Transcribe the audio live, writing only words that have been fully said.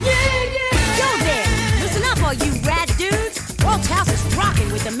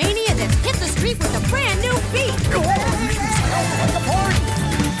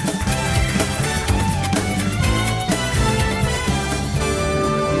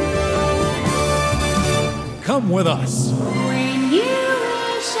come with us. When you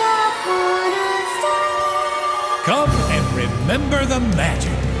wish upon a star. Come and remember the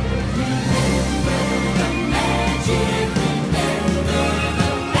magic.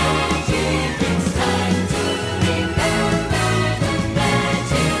 It's time to remember the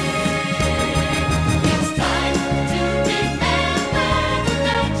magic. It's time to remember the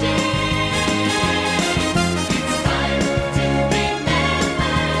magic. It's time to remember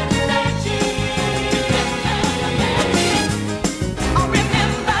the magic. Oh,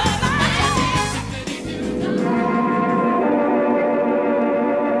 remember the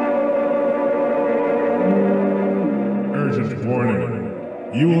Urgent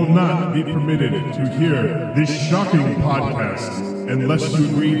warning. You will not be permitted to hear this shocking podcast unless you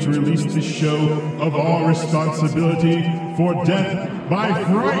agree to release this show of all responsibility for death by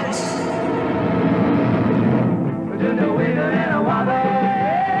fright.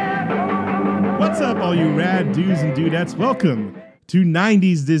 What's up, all you rad dudes and dudettes? Welcome to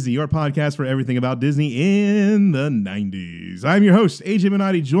 90s Disney, your podcast for everything about Disney in the 90s. I'm your host, AJ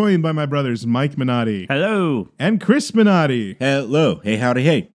Minotti, joined by my brothers, Mike Minotti. Hello. And Chris Minotti. Hello. Hey, howdy,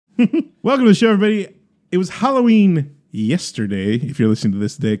 hey. Welcome to the show, everybody. It was Halloween yesterday. If you're listening to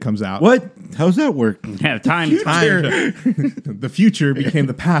this, the day it comes out. What? How's that work? Yeah, time. The future became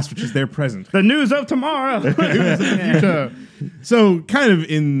the past, which is their present. The news of tomorrow. So, kind of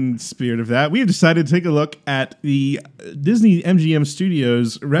in spirit of that, we have decided to take a look at the Disney MGM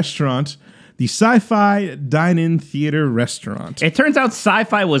Studios restaurant, the Sci-Fi Dine-In Theater Restaurant. It turns out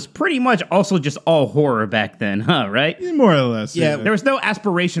sci-fi was pretty much also just all horror back then, huh? Right? More or less. Yeah. There was no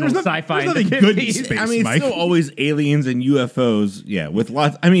aspirational There's sci-fi. nothing in the good in 50s. space, I mean, it's Mike. still always aliens and UFOs. Yeah, with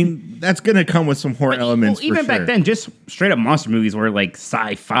lots. I mean, that's going to come with some horror elements. Well, even for sure. back then, just straight up monster movies were like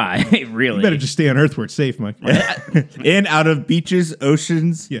sci-fi. Really. You better just stay on Earth where it's safe, Mike. In, out of beaches,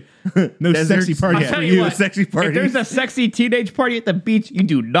 oceans. Yeah. No Deserts. sexy party I'll for tell you. you what, sexy if parties. there's a sexy teenage party at the beach, you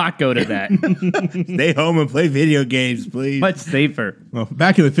do not go to that. Stay home and play video games, please. Much safer. Well,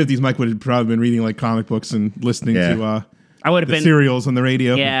 back in the 50s, Mike would have probably been reading like comic books and listening Yeah. to I would have the been. serials on the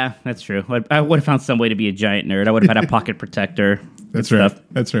radio. Yeah, that's true. I would have found some way to be a giant nerd. I would have had a pocket protector. That's and right. stuff.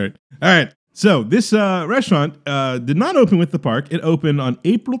 That's right. All right. So this restaurant did not open with the park. It opened on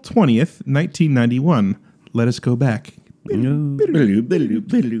April 20th, 1991. Let us go back.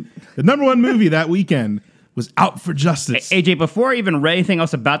 The number one movie that weekend was Out for Justice. AJ, before I even read anything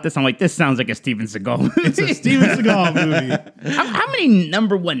else about this, I'm like, this sounds like a Steven Seagal movie. It's a Steven Seagal movie. How many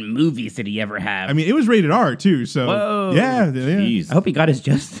number one movies did he ever have? I mean, it was rated R too. So Whoa. yeah, I hope he got his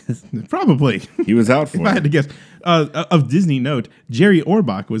justice. probably. He was out for If I had it. to guess. Of Disney note, Jerry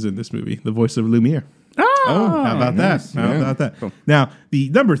Orbach was in this movie, the voice of Lumiere. Oh, How about nice. that? How Yeah. about that? Now, the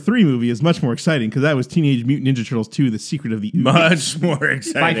number 3 movie is much more exciting because that was Teenage Mutant Ninja Turtles 2: The Secret of the Ooze. Much more by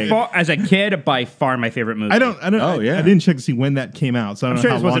exciting. far, as a kid, by far my favorite movie. I don't. Oh, yeah. I didn't check to see when that came out, so I don't I'm know sure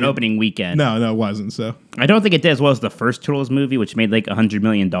how this wasn't long it- opening weekend. No, it wasn't. So I don't think it did as well as the first Turtles movie, which made like $100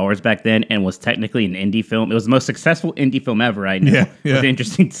 million back then and was technically an indie film. It was the most successful indie film ever, I know. Yeah, yeah. With an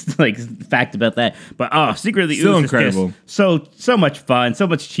interesting like fact about that. But Secret of the Still Ooze incredible. is just so much fun, so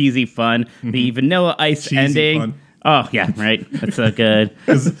much cheesy fun. The Vanilla Ice Cheesy ending. fun. Oh, yeah, right. That's so good.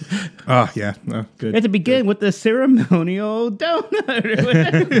 oh yeah, oh, good. We have to begin with the ceremonial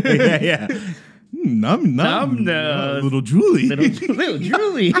donut. yeah. Num Num-nums. little Julie. Little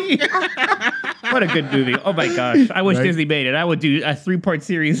Julie. What a good movie. Oh my gosh. I wish Right? Disney made it. I would do a 3-part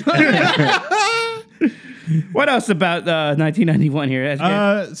series. What else about 1991 here?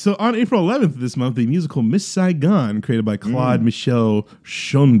 That's good. So on April 11th of this month, the musical Miss Saigon, created by Claude Michel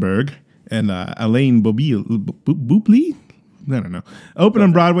Schoenberg and Alain Boublil, I don't know, opened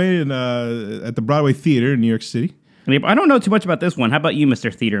on Broadway and at the Broadway Theater in New York City. I don't know too much about this one. How about you,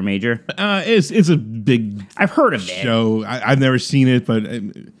 Mr. Theater Major? It's a big I've heard of it. show. I've never seen it, but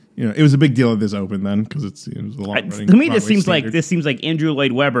it was a big deal that this opened then because it was a long running. To me, this Broadway seems like Andrew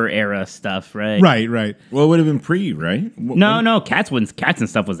Lloyd Webber era stuff, right? right. Well, it would have been pre, right? No, Cats and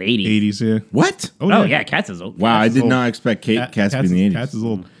stuff was 80s. 80s, yeah. What? Oh yeah, Cats is old. Wow, I Cats is did old. not expect Cats to be in the 80s. Cats is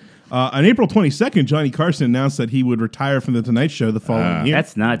old. On April 22nd, Johnny Carson announced that he would retire from The Tonight Show the following year.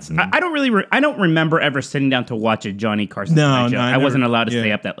 That's nuts. I don't remember ever sitting down to watch a Johnny Carson No, Tonight Show. no, I I never- wasn't allowed to stay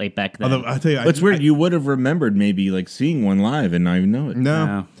yeah. up that late back then. Although I'll tell you, It's weird. You would have remembered maybe like seeing one live and not even know it.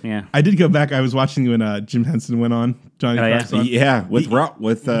 No, Oh, yeah. I did go back. I was watching when Jim Henson went on Johnny Oh, yeah? Carson. Yeah,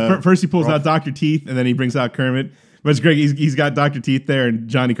 with First he pulls out Dr. Teeth, and then he brings out Kermit. But it's great. He's got Dr. Teeth there, and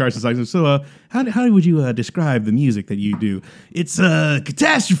Johnny Carson's like, so how would you describe the music that you do? It's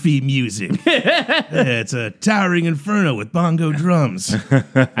catastrophe music. It's a towering inferno with bongo drums.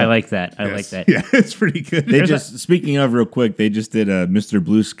 I like that. I like that. Yeah, it's pretty good. They just speaking of real quick, they just did a Mr.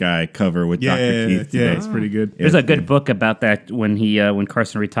 Blue Sky cover with Dr. Keith. Yeah, today. it's pretty good. There's a good book about that when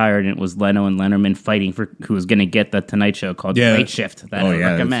Carson retired, and it was Leno and Letterman fighting for who was going to get the Tonight Show called Yeah. Late Shift. That Oh, I yeah,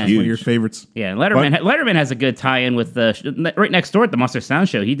 that's recommend. huge. One of your favorites. Yeah, Letterman has a good tie-in with the right next door at the Monster Sound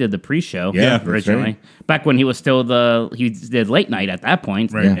Show. He did the pre-show, Yeah, that's originally. right. Back when he was still he did late night at that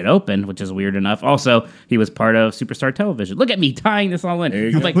point. Right. It opened, which is weird enough. Also, he was part of Superstar Television. Look at me tying this all in. There you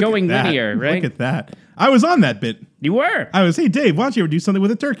It's go. like Look going at that. linear, right? Look at that. I was on that bit. You were. I was, hey, Dave, why don't you ever do something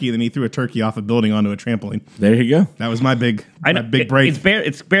with a turkey? And then he threw a turkey off a building onto a trampoline. There you go. That was my big It- break.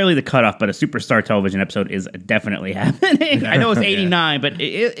 It's barely the cutoff, but a Superstar Television episode is definitely happening. I know it's 89, but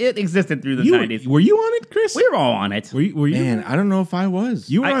it existed through the 90s. Were you on it, Chris? We were all on it. Were you? Man, I don't know if I was.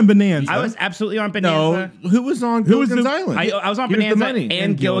 You were on Bonanza. I was absolutely on no, Bonanza. who was on Who was Gilligan's the- Island? I was on Here's the Bonanza money.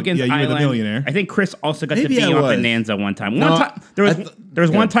 and Gilligan's Yeah, you were the Island. millionaire. I think Chris also got Maybe to I be on was. Bonanza one time. No, There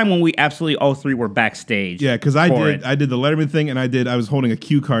was yeah. one time when we absolutely all three were backstage. Yeah, because I did the Letterman thing, and I was holding a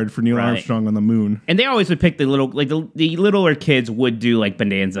cue card for Neil Right. Armstrong on the moon. And they always would pick the little, like the littler kids would do like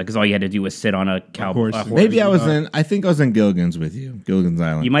Bonanza because all you had to do was sit on a cow. horse. a horse. Maybe I think I was in Gilligan's with you, Gilligan's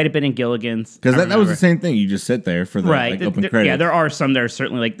Island. You might have been in Gilligan's Because I that was the remember. same thing. You just sit there for the Right. like, open There- credits. yeah, there are some that are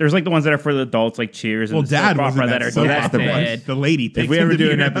certainly like there's like the ones that are for the adults, like Cheers and Well, the Dad soap was in opera that. that are So that's the one. dead. The lady. If picked we him ever to do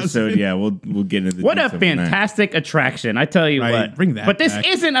be an your episode, husband. yeah, we'll get into What a details on that. fantastic attraction! I tell you Right, what, bring that But this back.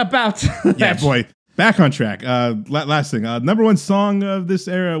 isn't about. Yeah, that boy. Back on track. Last thing. Number one song of this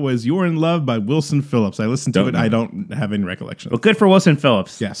era was "You're in Love" by Wilson Phillips. I listened to Don't it. know. I don't have any recollection. Well, good for Wilson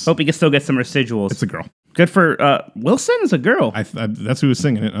Phillips. Yes. Hope he can still get some residuals. It's a girl. Good for Wilson is a girl. That's who was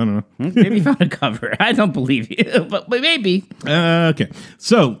singing it. I don't know. Maybe he found a cover. I don't believe you, but maybe. Okay.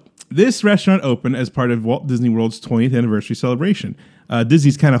 So this restaurant opened as part of Walt Disney World's 20th anniversary celebration.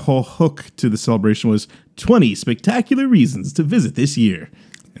 Disney's kind of whole hook to the celebration was 20 spectacular reasons to visit this year.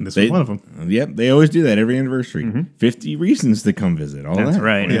 And this was one of them. Yep, they always do that every anniversary. 50 reasons to come visit. All That's that.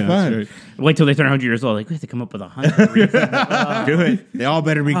 right. Yeah, 25. that's right. Wait till they turn 100 years old. Like we have to come up with 100 reasons. Do it. They all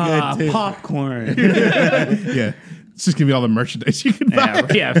better be good too. Popcorn. Yeah. It's just going to be all the merchandise you can buy.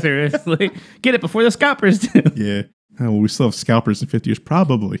 yeah, seriously. Get it before the scalpers do. Yeah. Well, we still have scalpers in 50 years,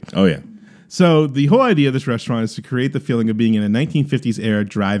 probably. Oh yeah. So the whole idea of this restaurant is to create the feeling of being in a 1950s era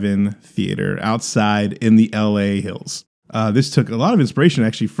drive-in theater outside in the LA hills. This took a lot of inspiration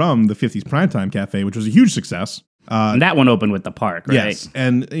actually from the 50s Primetime Cafe, which was a huge success. And that one opened with the park, right? Yes,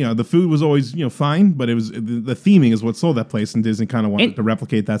 and the food was always fine, but it was the theming is what sold that place, and Disney kind of wanted to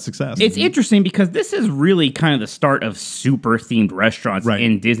replicate that success. It's interesting because this is really kind of the start of super themed restaurants Right.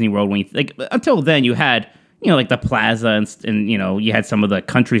 in Disney World. When until then, you had like the Plaza and you had some of the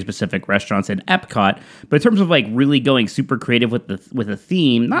country specific restaurants in Epcot. But in terms of like really going super creative with a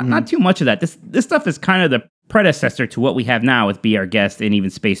theme, not too much of that. This stuff is kind of the predecessor to what we have now with Be Our Guest and even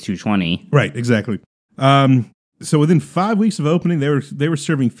Space 220. Right, exactly. So within 5 weeks of opening, they were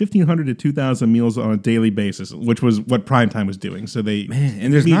serving 1,500 to 2,000 meals on a daily basis, which was what Primetime was doing. So they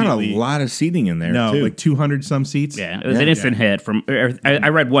And there's not a immediately- lot of seating in there. No, too. like 200 some seats. Yeah, it was an instant hit. I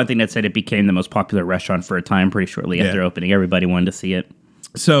read one thing that said it became the most popular restaurant for a time pretty shortly after Yeah. opening. Everybody wanted to see it.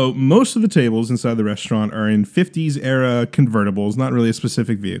 So most of the tables inside the restaurant are in 50s era convertibles, not really a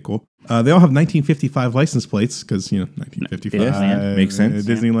specific vehicle. They all have 1955 license plates because 1955 Disneyland. Makes sense.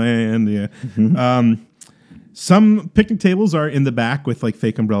 Disneyland, yeah. Some picnic tables are in the back with like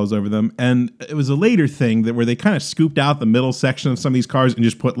fake umbrellas over them, and it was a later thing where they kind of scooped out the middle section of some of these cars and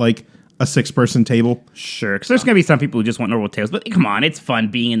just put like a 6-person table. Sure, because there's going to be some people who just want normal tables. But come on, it's fun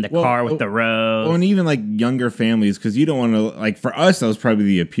being in the car with the rows. Well, and even like younger families, because you don't want to like. For us, that was probably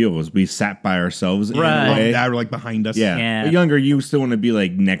the appeal. Was we sat by ourselves, in a Right. way. That were like behind us. Yeah. Yeah. But younger, you still want to be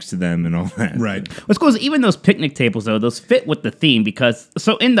like next to them and all that. Right. What's cool is even those picnic tables, though, those fit with the theme because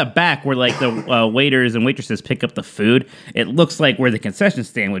so in the back where like the waiters and waitresses pick up the food, it looks like where the concession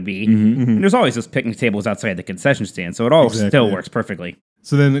stand would be. And there's always those picnic tables outside the concession stand, so it all Exactly, still yeah. works perfectly.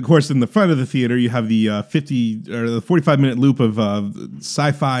 So then, of course, in the front of the theater, you have the 45-minute loop of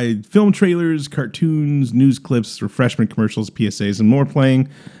sci-fi film trailers, cartoons, news clips, refreshment commercials, PSAs, and more playing,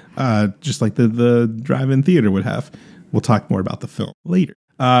 just like the drive-in theater would have. We'll talk more about the film later.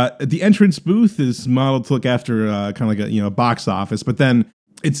 The entrance booth is modeled to look after kind of like a box office, but then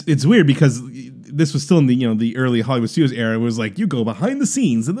it's weird because this was still in the the early Hollywood Studios era. It was like you go behind the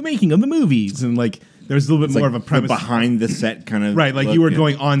scenes in the making of the movies, and like there's a little bit more of a the premise behind the set kind of right, like look, you were yeah.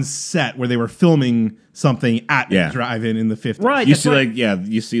 going on set where they were filming something at Yeah. the drive-in in the 50s. Right. You That's see, right.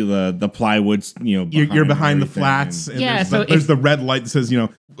 you see the plywoods, You're behind the everything, flats, and- and Yeah, there's, so there's if- the red light that says,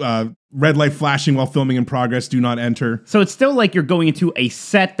 red light flashing while filming in progress, do not enter. So it's still like you're going into a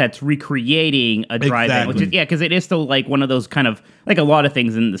set that's recreating a drive-in, which is Exactly. because it is still like one of those kind of like a lot of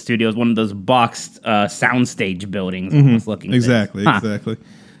things in the studios, one of those boxed soundstage buildings, almost looking. things. Exactly, Huh. exactly.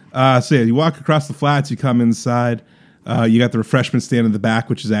 So yeah, you walk across the flats, you come inside. You got the refreshment stand in the back,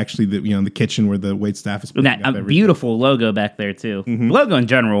 which is actually the kitchen where the wait staff is putting That up a everything. beautiful logo back there too. Mm-hmm. Logo in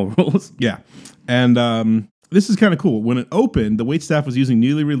general rules. Yeah, and this is kind of cool. When it opened, the wait staff was using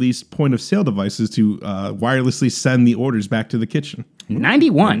newly released point of sale devices to wirelessly send the orders back to the kitchen.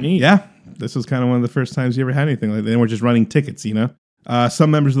 91. Yeah, this was kind of one of the first times you ever had anything like that. They weren't just running tickets,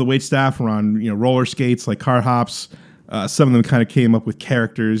 Some members of the wait staff were on roller skates, like car hops. Some of them kind of came up with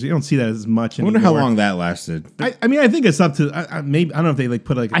characters. You don't see that as much I anymore. wonder how long that lasted. I mean, I think it's up to maybe I don't know if they like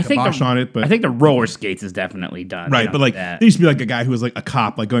put like a I think kibosh on it, but I think the roller skates is definitely done. right. You know, But like that. there used to be like a guy who was like a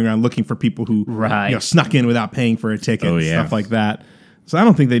cop, like going around looking for people who Right. snuck in without paying for a ticket, Oh, and yeah. stuff like that. So I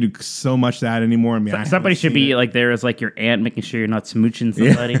don't think they do so much that anymore. I mean, I Somebody haven't should seen be it. like there as like your aunt, making sure you're not smooching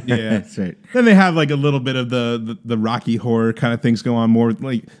somebody. Yeah. That's right. Then they have like a little bit of the Rocky Horror kind of things go on more.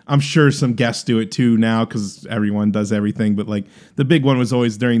 Like I'm sure some guests do it too now because everyone does everything. But like the big one was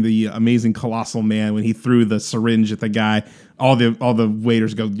always during the Amazing Colossal Man when he threw the syringe at the guy. All the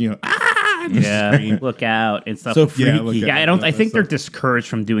waiters go, and just Yeah, scream. look out and stuff. So Yeah, freaky. look at Yeah, I it. don't. I That's think they're stuff. discouraged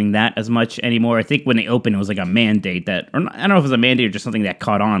from doing that as much anymore. I think when they opened, it was like a mandate that, or I don't know if it was a mandate or just something that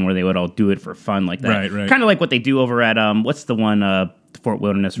caught on where they would all do it for fun like that. Right. Kind of like what they do over at what's the one Fort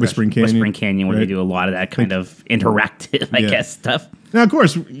Wilderness Whispering Whispering Canyon. Canyon, where Right. they do a lot of that kind of interactive, I Yeah. guess, stuff. Now, of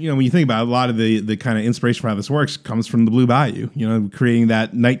course, when you think about it, a lot of the kind of inspiration for how this works comes from the Blue Bayou. Creating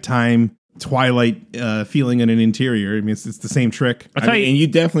that nighttime twilight feeling in an interior. I mean, it's the same trick. I'll tell you, and you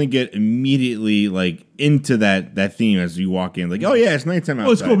definitely get immediately like into that theme as you walk in. Like, oh yeah, it's nighttime outside.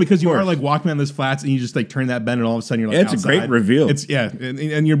 Oh, it's cool because Of you are course. like walking on those flats and you just like turn that bend and all of a sudden you're like, Yeah, it's a great outside. reveal. It's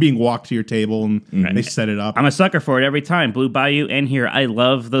and you're being walked to your table and they set it up. I'm a sucker for it every time. Blue Bayou and here, I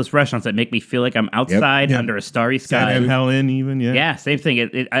love those restaurants that make me feel like I'm outside Yep. under a starry San sky. and Helen, even Yeah, same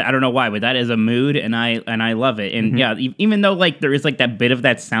thing. I don't know why, but that is a mood, and I love it. And yeah, even though like there is like that bit of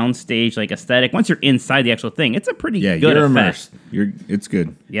that soundstage like aesthetic, once you're inside the actual thing, it's a pretty Yeah, good you're effect. immersed. It's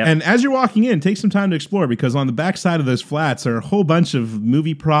good. Yep. And as you're walking in, take some time to explore because on the back side of those flats are a whole bunch of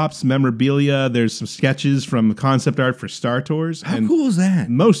movie props, memorabilia. There's some sketches from concept art for Star Tours. How and cool is that?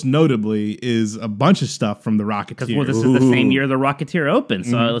 most notably is a bunch of stuff from the Rocketeer. well, this is the same year the Rocketeer opened,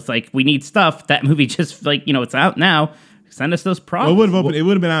 so it's like we need stuff. That movie just like it's out now. Send us those props. Well, it would have opened. It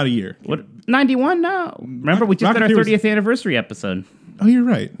would have been out a year. What 91? No, remember we just did our Rocketeer was- 30th anniversary episode. Oh, you're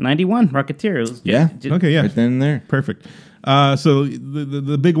right. 91 Rocketeer. It was Yeah. Okay, yeah. Right then and there. Perfect. So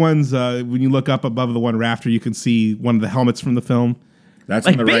the big ones, when you look up above the one rafter, you can see one of the helmets from the film. That's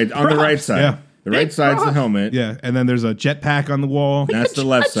Like on the big right. On the right props. side. Yeah. The right side's the props. helmet. Yeah, and then there's a jetpack on the wall. That's the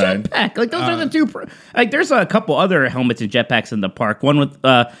left side. Jetpack. Like those are the two. Like there's a couple other helmets and jetpacks in the park. One with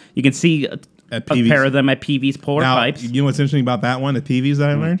you can see a PV's. pair of them at PV's Polar Now, Pipes. you know what's interesting about that one at PV's that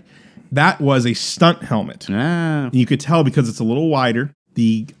I learned? That was a stunt helmet. Ah. And you could tell because it's a little wider.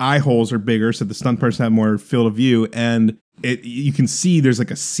 The eye holes are bigger, so the stunt person had more field of view, and you can see there's like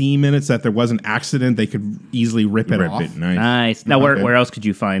a seam in it so that there was an accident. They could easily rip it Rip off. it. Nice. Nice. Now, Okay. where else could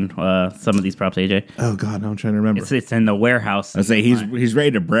you find some of these props, AJ? Oh God, now I'm trying to remember. It's in the warehouse. I say he's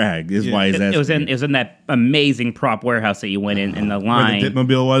ready to brag. Is why he's It was asking. in that amazing prop warehouse that you went in the Where line. the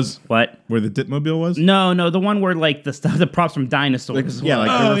Ditmobile was? What? Where the Ditmobile was? No, the one where like the stuff, the props from dinosaurs. Yeah,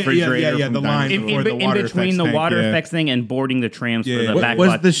 like the refrigerator. yeah, from the line Dinosaur. before the in water between effects the tank, water yeah. effects thing and boarding the trams Yeah, for yeah. the back Was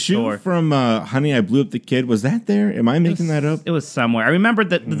lot the shoe store. from Honey, I Blew Up the Kid? Was that there? Am I making that up? It was somewhere. I remember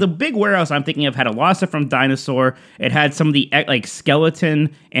that the big warehouse I'm thinking of had a lot of stuff from Dinosaur. It had some of the like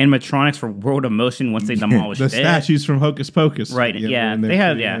skeleton animatronics for World of Motion once they demolished The it. statues from Hocus Pocus. Right. they're Yeah. in there They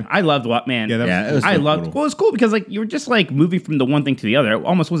had. too, Yeah. I loved what man. Yeah, that Yeah, it was I so loved. cool. Well, it's cool because like you were just like moving from the one thing to the other. It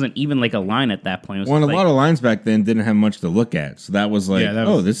almost wasn't even like a line at that point. It was Well, and just a like, lot of lines back then didn't have much to look at, so that was like, Yeah, that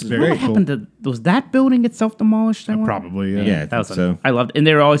oh, was this is very what great. cool. happened to was that building itself demolished? I wonder? Probably, yeah. Yeah, I That think was so. I loved, and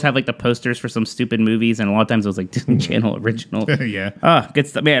they would always have like the posters for some stupid movies, and a lot of times it was like Disney Channel original. Yeah. Ah, good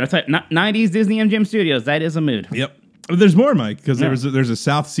stuff, man. I tell you, 90s Disney MGM Studios. That is a mood. Yep. There's more, Mike, because there's a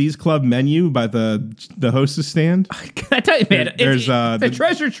South Seas Club menu by the hostess stand. I tell you, man, There's, the the-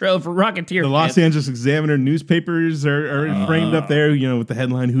 treasure trove for Rocketeer. The Los fans. Angeles Examiner newspapers are framed up there, with the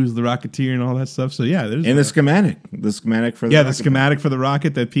headline "Who's the Rocketeer" and all that stuff. So yeah, there's And the schematic for the the rocket. schematic for the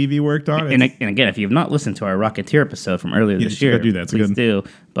rocket that PV worked on. And again, if you have not listened to our Rocketeer episode from earlier Yeah, this you year, gotta do that. It's please good. do.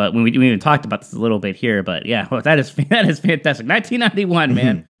 But we even talked about this a little bit here. But yeah, well, that is fantastic. 1991,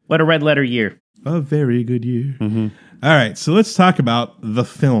 man, what a red letter year. A very good year. All right, so let's talk about the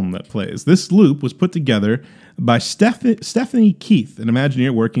film that plays. This loop was put together by Stephanie Keith, an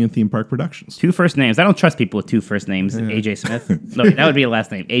Imagineer working at Theme Park Productions. 2 first names. I don't trust people with 2 first names. AJ Smith. No, that would be a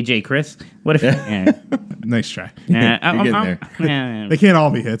last name. AJ Chris. What if? Yeah. Nice try. I'm getting yeah. They can't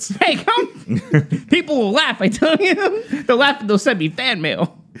all be hits. Hey, come! People will laugh. I tell you, they'll laugh and they'll send me fan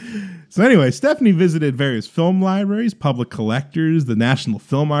mail. So anyway, Stephanie visited various film libraries, public collectors, the National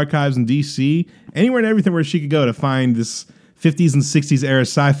Film Archives in D.C., anywhere and everything where she could go to find this 50s and 60s era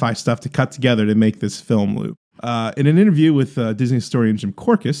sci-fi stuff to cut together to make this film loop. In an interview with Disney historian Jim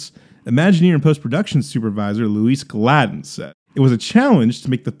Korkis, Imagineer and post-production supervisor Luis Gladden said, "It was a challenge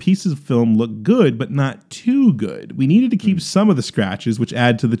to make the pieces of film look good, but not too good. We needed to keep some of the scratches, which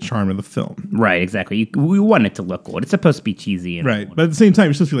add to the charm of the film." Right, exactly. We want it to look good. It's supposed to be cheesy. And Right, but at the same time,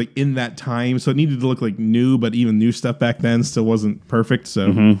 you're supposed to be like in that time, so it needed to look like new, but even new stuff back then still wasn't perfect.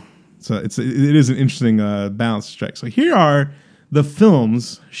 So, so it is an interesting balance to strike. So here are the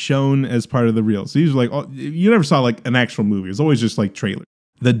films shown as part of the reel. So these are like you never saw like an actual movie. It's always just like trailers.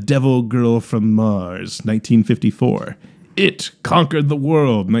 The Devil Girl from Mars, 1954. It Conquered the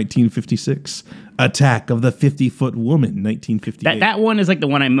World, 1956. Attack of the 50-Foot Woman, 1958. that one is like the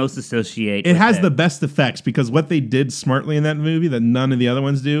one I most associate. It with has the best effects because what they did smartly in that movie that none of the other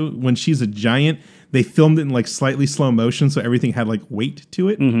ones do, when she's a giant, they filmed it in like slightly slow motion, so everything had like weight to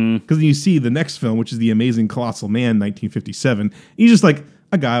it. Because then you see the next film, which is The Amazing Colossal Man, 1957, he's just like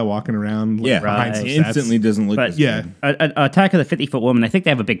a guy walking around like, behind some Right. sets. Instantly doesn't look But as Yeah. good. Attack of the 50-Foot Woman. I think they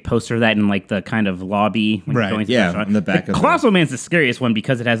have a big poster of that in like the kind of lobby. When you're Right. going through Yeah, the restaurant. on the back of the- Colossal Man's the scariest one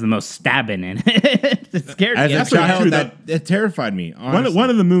because it has the most stabbing in it. It scared me. As a That's really child, true, that terrified me. Honestly. One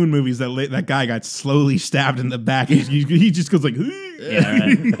of the Moon movies that guy got slowly stabbed in the back. He just goes like, Yeah,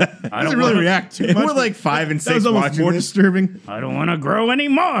 right. I doesn't really react too much. We're like 5 and That 6 was almost watching more this. disturbing. I don't want to grow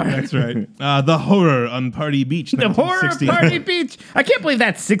anymore. That's right. The Horror on Party Beach, The horror 1960. of Party Beach. I can't believe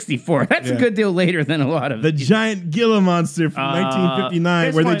that's 64. That's Yeah. a good deal later than a lot of The Giant Gila Monster from 1959,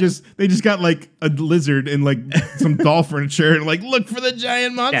 this where one- they just got like a lizard and like some doll furniture and like look for the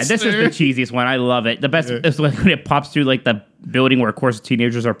giant monster. Yeah, this is the cheesiest one. I love it. The best is when it pops through like the building where, of course,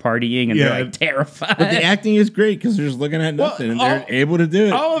 teenagers are partying and Yeah. they're like terrified. But the acting is great because they're just looking at nothing and they're able to do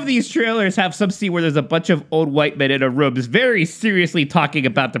it. All of these trailers have some scene where there's a bunch of old white men in a room just very seriously talking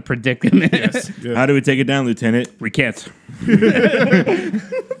about the predicament. Yeah. How do we take it down, Lieutenant? We can't.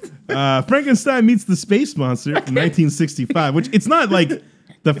 Frankenstein Meets the Space Monster from 1965, which it's not like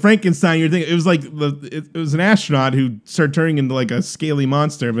the Frankenstein you're thinking. It was like it was an astronaut who started turning into like a scaly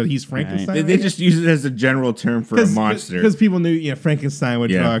monster, but he's Frankenstein. They just use it as a general term for a monster. because people knew Frankenstein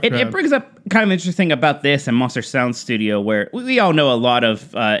would draw a It crowd. brings up kind of interesting about this and Monster Sound Studio, where we all know a lot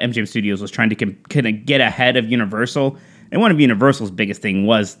of MGM Studios was trying to kind of get ahead of Universal. And one of Universal's biggest thing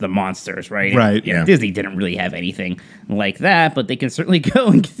was the monsters, right? Right, You know, yeah. Disney didn't really have anything like that, but they can certainly go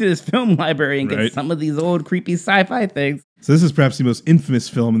and get to this film library and Right. get some of these old creepy sci-fi things. So this is perhaps the most infamous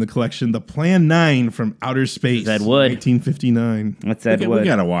film in the collection, The Plan 9 from Outer Space, Ed Wood. 1959. What's Ed we Wood?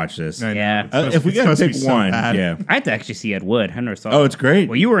 gotta watch this. I know. Yeah. It's If we it's gotta supposed to pick be so one, bad. yeah. I had to actually see Ed Wood. I never saw Oh, it. it's great.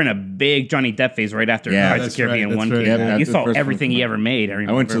 Well, you were in a big Johnny Depp phase right after Yeah, Pirates of that's the Caribbean right, 1 that's right. came Yep, out. You that's the saw first everything one. he ever made. I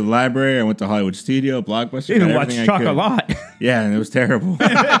remember. I went to the library. I went to Hollywood Studio, Blockbuster. You even got watched everything I Chuck a could. lot. Yeah, and it was terrible.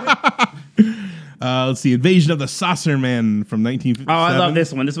 Let's see, Invasion of the Saucer Man from 1957. Oh, I love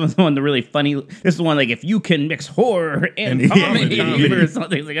this one. This one's the one, the really funny. This is the one like if you can mix horror and And comedy comedy. or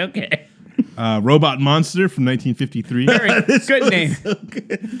something. It's like okay, Robot Monster from 1953. very good name.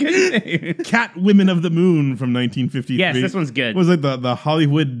 Good name. Cat Women of the Moon from 1953. Yes, this one's good. It was like the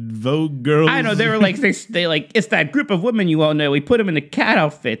Hollywood Vogue girls. I know they were like they like it's that group of women you all know. We put them in the cat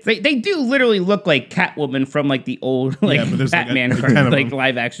outfits. They do literally look like Catwoman from like the old like but there's like Batman a cartoon, 10 of like them.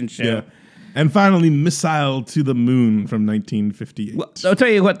 live action show. Yeah. And finally, Missile to the Moon from 1958. Well, I'll tell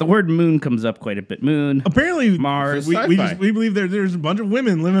you what, the word moon comes up quite a bit. Moon. Apparently, Mars. we Sci-fi. believe there's a bunch of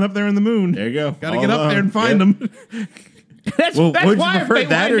women living up there in the moon. There you go. Got to All get up there and alone. find them. That's, Well, that's would you why prefer they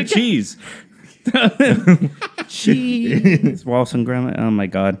that wanted or to get- cheese? Cheese. Wallace and Gromit. Oh my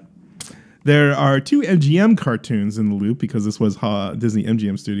god. There are 2 MGM cartoons in the loop because this was Disney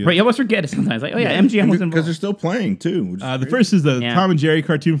MGM Studios. Right, you almost forget it sometimes. Like, oh yeah, MGM was Because involved. they're still playing too. which is The great. first is the Yeah. Tom and Jerry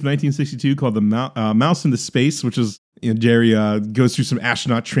cartoon from 1962 called the Mouse into Space, which is Jerry goes through some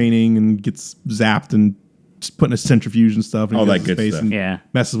astronaut training and gets zapped and just put in a centrifuge and stuff. And All he goes that to good space stuff. and Yeah.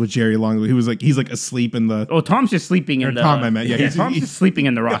 messes with Jerry along. He's like asleep in the. Oh, Tom's just sleeping Or in the. Tom, I meant, yeah, he's- Tom's just sleeping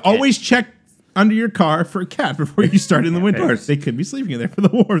in the rocket. Always check under your car for a cat before you start in the winter. course. They could be sleeping in there for the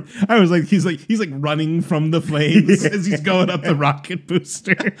war. I was like, he's like running from the flames as he's going up the rocket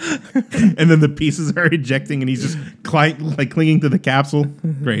booster, and then the pieces are ejecting, and he's just clinging to the capsule.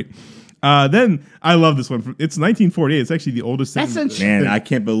 Great. Then I love this one. It's 1948. It's actually the oldest. That's thing. Man, I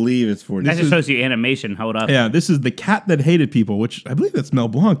can't believe it's 40. That just shows you animation. Hold up. Yeah, this is The Cat That Hated People, which I believe that's Mel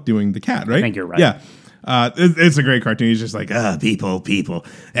Blanc doing the cat, right? I think you're right. Yeah. It's a great cartoon. He's just like, people.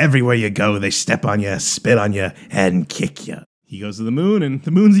 Everywhere you go, they step on you, spit on you, and kick you. He goes to the moon, and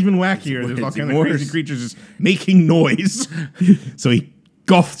the moon's even wackier. There's all it's kinds of worse. crazy creatures just making noise. So he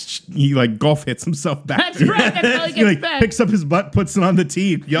golf hits himself back. That's to right. That's how he He gets like back. picks up his butt, puts it on the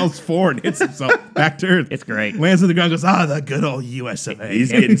tee, yells forward, hits himself back to earth. It's great. Lands on the ground, goes, the good old US of A.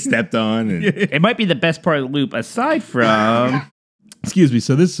 He's getting stepped on. And It might be the best part of the loop, aside from. Excuse me.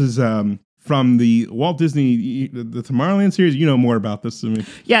 So this is from the Walt Disney, the Tomorrowland series. You know more about this than me.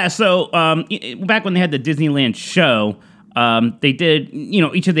 Yeah, so back when they had the Disneyland show, they did,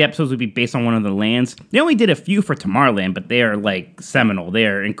 each of the episodes would be based on one of the lands. They only did a few for Tomorrowland, but they are like seminal. They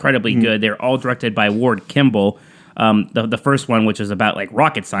are incredibly good. They're all directed by Ward Kimball. The first one, which is about like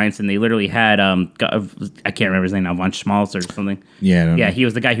rocket science, and they literally had I can't remember his name now, von Schmalz or something. Yeah, I don't know. He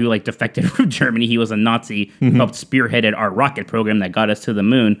was the guy who like defected from Germany. He was a Nazi who helped spearheaded our rocket program that got us to the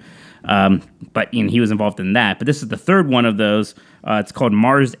moon. But he was involved in that. But this is the third one of those. It's called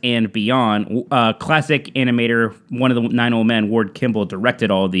Mars and Beyond. Classic animator, one of the 9 Old Men, Ward Kimball, directed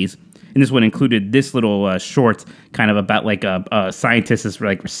all of these. And this one included this little short, kind of about like a scientist, this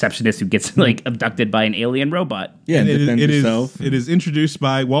like receptionist who gets like abducted by an alien robot. yeah, And defend yourself. it is introduced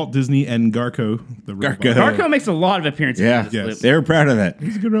by Walt Disney and Garco, the robot. Garco. Garco makes a lot of appearances. Yeah, in this Yes. loop. they were proud of that.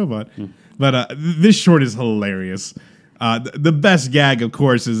 He's a good robot. But this short is hilarious. The best gag, of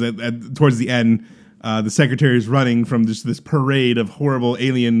course, is that towards the end, the secretary is running from just this parade of horrible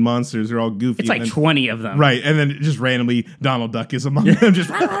alien monsters. They're all goofy. It's like and then- 20 of them. Right, and then just randomly Donald Duck is among them. Just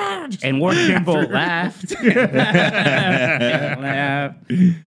And Ward Kimball laughed. Laughed.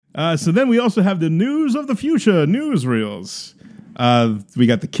 so then we also have the News of the Future newsreels. We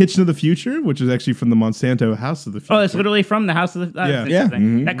got the Kitchen of the Future, which is actually from the Monsanto House of the Future. Oh, it's literally from the House of the. Yeah. Yeah.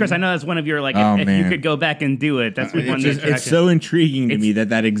 Mhm. That, Chris, I know that's one of your like. Oh, if you man. could go back and do it, that's one. It's, of just, the it's so intriguing to me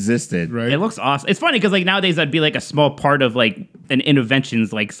that existed. right. It looks awesome. It's funny because like nowadays that'd be like a small part of like an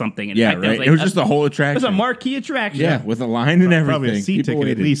interventions like something. And Yeah, back then, right. like, It was just the whole It was attraction. a marquee attraction. Yeah, with a line and everything. Probably a seat People ticket at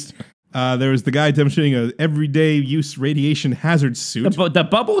waited. least. There was the guy demonstrating a everyday use radiation hazard suit. The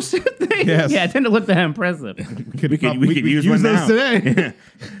bubble suit thing. Yes. Yeah, it tended to look damn impressive. We could use one those now. today.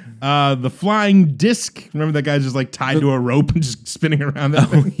 The flying disc. Remember that guy's just like tied to a rope and just spinning around.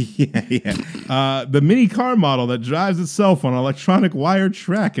 yeah. The mini car model that drives itself on an electronic wire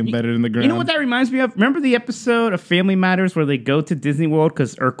track embedded in the ground. You know what that reminds me of? Remember the episode of Family Matters where they go to Disney World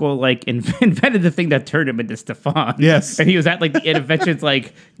because Urkel like invented the thing that turned him into Stefan. Yes. and he was at like the Interventions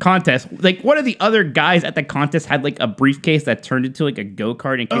like contest. Like one of the other guys at the contest had like a briefcase that turned into like a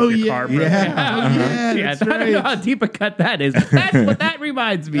go-kart in case your car broke down. yeah, Yeah, that's I don't know right. how deep a cut that is. But that's what that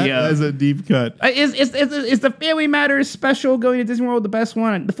reminds me That of. is a deep cut. Is the Family Matters special going to Disney World the best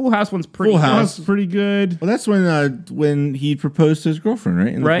one? The Full House one's pretty Full good. House. That's pretty good. Well, that's when he proposed to his girlfriend, right?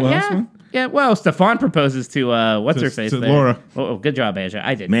 In the Right? Full House Yeah. one? Yeah. Well, Stefan proposes to what's To- her face? to there. Laura. Oh, good job, Asia.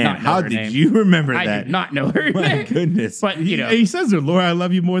 I did Man, not know how her did name. you remember I that? did not know her My name. goodness. But you know, And he says to her, Laura, I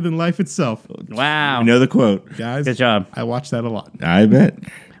love you more than life itself. wow. You know the quote. Guys, Good job, I watch that a lot. I bet.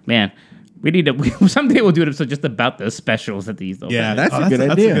 man. We need to. Someday we'll do an episode just about those specials at these. Yeah, that's a good That's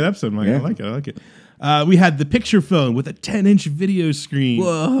a idea. good episode, Mike. Yeah. I like it. I like it. We had the picture phone with a 10-inch video screen.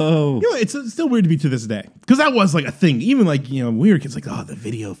 Whoa. You know, it's still weird to me to this day because that was like a thing. Even like when we were kids, like the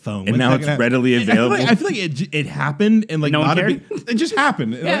video phone, And When's now that it's gonna happen? readily available. I feel like it happened and like No one not a cared? big. It just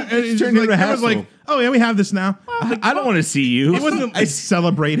happened. Yeah, And it's just turned into a everyone's like, hassle. oh yeah, we have this now. I don't want to see you. It wasn't like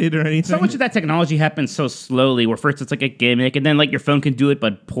celebrated or anything. So much of that technology happens so slowly. Where first it's like a gimmick, and then like your phone can do it,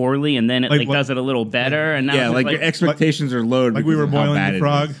 but poorly, and then it Like like what- does it a little better. And now Yeah, it's like your expectations are lowered. like we because were of how boiling bad the it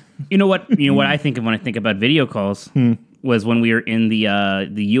frog. is. You know what? I think of when I think about video calls was when we were in the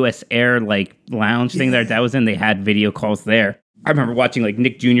U.S. Air like lounge thing that was in. They had video calls there. I remember watching like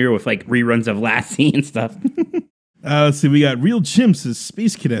Nick Jr. with like reruns of Lassie and stuff. Let's see. We got real chimps as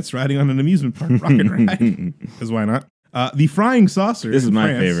space cadets riding on an amusement park rocket ride. Because why not? The frying saucer. This is in my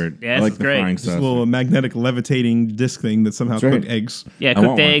France. favorite. Yeah, I this like is the great. frying This saucer. little magnetic levitating disc thing that somehow That's right. cooked eggs. Yeah, I cooked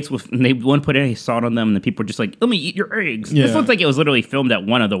want one. eggs and they wouldn't put any salt on them, and the people were just like, "Let me eat your eggs." Yeah. This looks like it was literally filmed at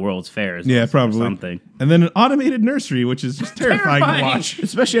one of the world's fairs. Yeah, or probably. something. And then an automated nursery, which is just terrifying, Terrifying. to watch.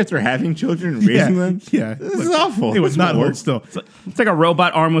 Especially after having children and raising them. Yeah. This is awful. It would This not won't hold work. still. It's like a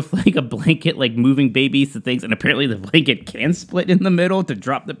robot arm with like a blanket, like moving babies to things, and apparently the blanket can split in the middle to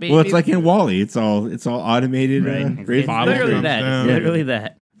drop the baby. Well, it's like in Wall-E. It's all automated. It's raising literally babies. that. down. It's literally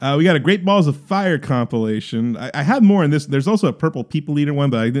that. We got a Great Balls of Fire compilation. I had more in this. There's also a Purple People Eater one,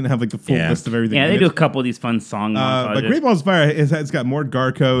 but I didn't have like the full Yeah. list of everything. Yeah, in they it. do a couple of these fun song But montages. Great Balls of Fire, it's got more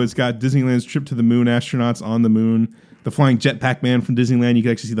Garco. It's got Disneyland's Trip to the Moon astronauts on the moon. The flying jetpack man from Disneyland. You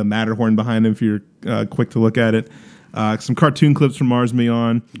can actually see the Matterhorn behind him if you're quick to look at it. Some cartoon clips from Mars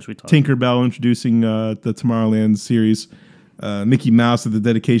Beyond. we talked Tinkerbell introducing the Tomorrowland series. Mickey Mouse at the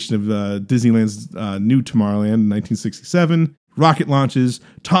dedication of Disneyland's new Tomorrowland in 1967. Rocket launches,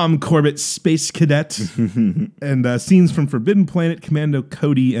 Tom Corbett, Space Cadet, and scenes from Forbidden Planet, Commando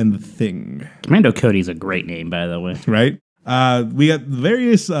Cody, and The Thing. Commando Cody's a great name, by the way. Right? We got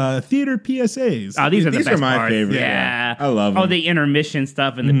various theater PSAs. Oh, these are the These are best my parts. favorite. Yeah, I love Oh, them. the intermission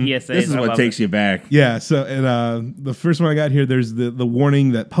stuff and the PSAs. This is I what love takes it. you back. Yeah, so and the first one I got here, there's the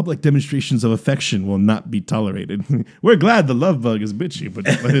warning that public demonstrations of affection will not be tolerated. We're glad the love bug is bitchy, but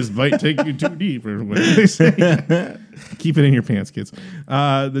don't let his bite take you too deep, or what they say. Keep it in your pants, kids.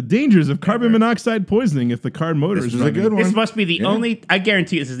 The dangers of carbon monoxide poisoning if the car motor This is was a running. good one. This must be the only. I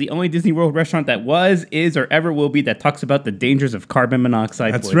guarantee this is the only Disney World restaurant that was, is, or ever will be that talks about the dangers of carbon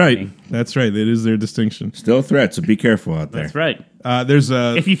monoxide. That's poisoning. right. That's right. That is their distinction. Still a threat, so be careful out there. That's right. There's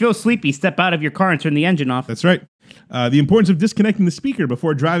a. If you feel sleepy, step out of your car and turn the engine off. That's right. The importance of disconnecting the speaker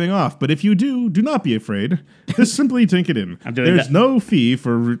before driving off. But if you do not be afraid. Just simply take it in. I'm doing There's that. no fee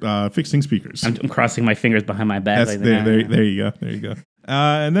for fixing speakers. I'm crossing my fingers behind my back. That's like there you go. There you go.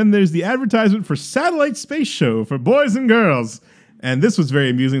 And then there's the advertisement for Satellite Space Show for boys and girls. And this was very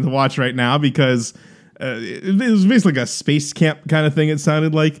amusing to watch right now because it was basically like a space camp kind of thing, it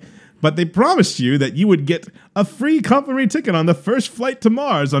sounded like. But they promised you that you would get a free complimentary ticket on the first flight to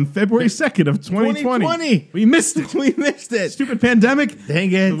Mars on February 2nd of 2020. 2020. We missed it. We missed it. Stupid pandemic.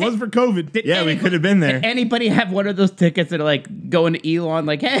 Dang it. If it wasn't for COVID. Yeah, we could have been there. Did anybody have one of those tickets that are like going to Elon?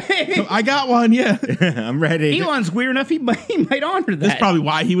 Like, hey, I got one, yeah. I'm ready. Elon's weird enough. He might honor that. That's probably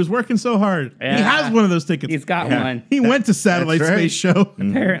why he was working so hard. Yeah. He has one of those tickets. He's got Yeah. one. He went to Satellite That's right. Space Show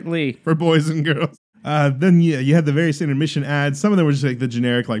Apparently. for boys and girls. Then you had the various intermission ads. Some of them were just like the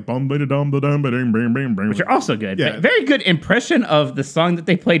generic, like bum ba da dum ba dum ba ding bing bing bing. Which are also good. Yeah. Very good impression of the song that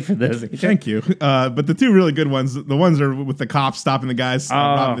they played for this. Thank you. But the two really good ones, the ones are with the cops stopping the guys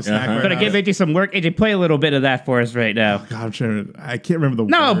robbing the snack uh-huh. Gonna give AJ some work. AJ, play a little bit of that for us right now. God, I'm trying to, I can't remember the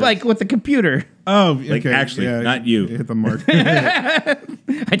No, words. like with the computer. Oh, Like, okay. actually, not you. Hit the mark.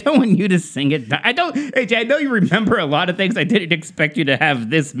 I don't want you to sing it. I don't, AJ. I know you remember a lot of things. I didn't expect you to have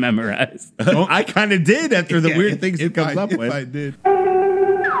this memorized. I kind of did after the weird things he comes up if with. I did.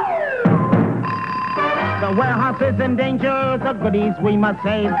 The warehouse is in danger, the goodies we must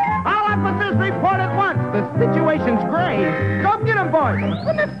save. All officers report at once, the situation's grave. Go get 'em, boys, for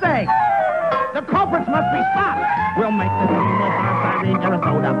goodness sake. The culprits must be stopped. We'll make the scene with our siren,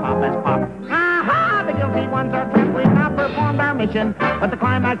 Arizona pop as pop. Aha! The guilty ones are trapped, we've now performed our mission. But the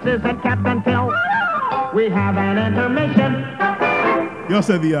climax is at Captain Phil. We have an intermission. You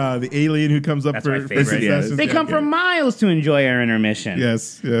also have the alien who comes up That's for my favorite. Yeah, assassins. They come from miles to enjoy our intermission.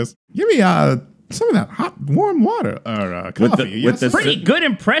 Yes. Give me some of that hot, warm water or coffee. With the- Yes. with the- Pretty good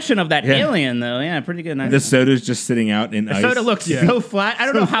impression of that Yeah. alien, though. Yeah, pretty good. The soda's just sitting out in ice. soda looks so flat. I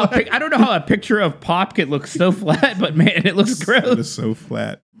don't know how. I don't know how a picture of pop could look so flat, but man, it looks It gross. is so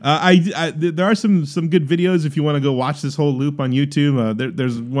flat. There are some good videos if you want to go watch this whole loop on YouTube.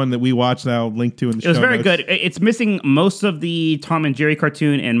 There's one that we watched that I'll link to in the show It was very notes. good. It's missing most of the Tom and Jerry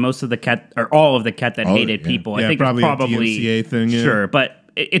cartoon and most of the cat, or all of the Cat That Oh, Hated yeah. People. Yeah, I think probably it's a probably DMCA thing, yeah. Sure, but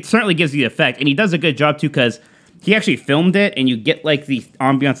it certainly gives you the effect, and he does a good job too because he actually filmed it, and you get like the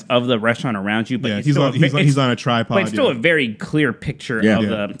ambiance of the restaurant around you. But Yeah, it's he's still he's on a tripod. But it's still yeah. a very clear picture Yeah. of Yeah.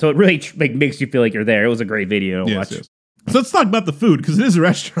 the. So it really makes you feel like you're there. It was a great video to watch. Yes. So let's talk about the food because it is a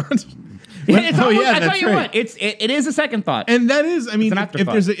restaurant. It's Oh, almost- yeah, I tell that's you right. what, it is a second thought. And that is, I mean, an if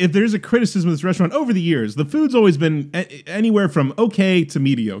afterthought. there's a criticism of this restaurant over the years, the food's always been anywhere from okay to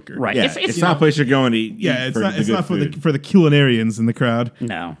mediocre. Right. Yeah, it's not a place you're going to eat. Yeah, it's not. It's good not for food. the culinarians in the crowd.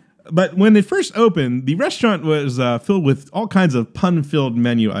 No. But when it first opened, the restaurant was filled with all kinds of pun-filled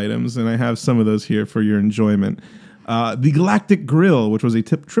menu items, and I have some of those here for your enjoyment. The Galactic Grill, which was a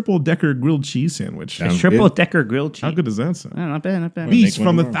triple-decker grilled cheese sandwich. Sounds Triple good. decker grilled cheese. How good does that sound? Oh, not bad, not bad. Beast Make one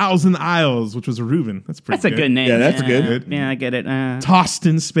from the tomorrow. Thousand Isles, which was a Reuben. That's pretty That's a good name. Yeah, that's good. Yeah, I get it. Tossed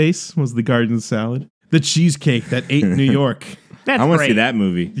in Space was the garden salad. The cheesecake that ate New York. That's I want to great. see that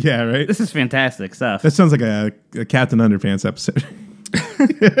movie. Yeah, right? This is fantastic stuff. That sounds like a Captain Underpants episode.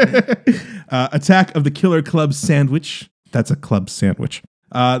 Attack of the Killer Club sandwich. That's a club sandwich.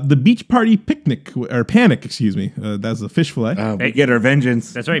 The Beach Party Picnic, or Panic, excuse me. That's the fish fillet. We get our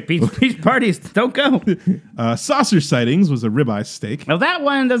vengeance. That's right. Beach parties don't go. Saucer Sightings was a ribeye steak. Now that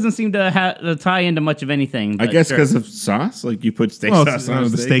one doesn't seem to tie into much of anything. I but guess sure. because of sauce, like you put steak Well, sauce on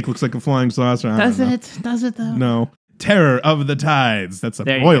the steak looks like a flying saucer. I don't Does know. it? Does it though? No. Terror of the Tides. That's a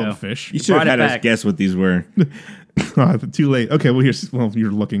There you go. broiled fish. You should have Brought it had us back. guess what these were. Oh, too late. Okay, well,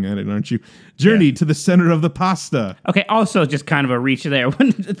 you're looking at it, aren't you? Journey to the center of the pasta. Okay. Also, just kind of a reach there.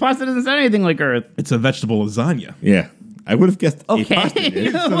 When the pasta doesn't sound anything like Earth. It's a vegetable lasagna. Yeah, I would have guessed. a Okay. pasta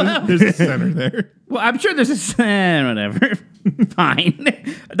dish. There's a center there. Well, I'm sure there's a whatever. Fine.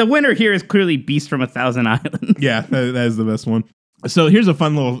 The winner here is clearly Beast from 1,000 Islands. Yeah, that is the best one. So here's a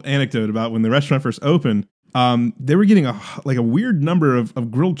fun little anecdote about when the restaurant first opened. They were getting a weird number of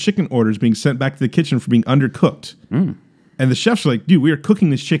grilled chicken orders being sent back to the kitchen for being undercooked. And the chefs were like, dude, we are cooking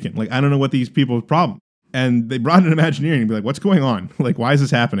this chicken. Like, I don't know what these people's problem. And they brought in Imagineering and be like, what's going on? Like, why is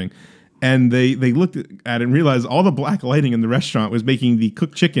this happening? And they looked at it and realized all the black lighting in the restaurant was making the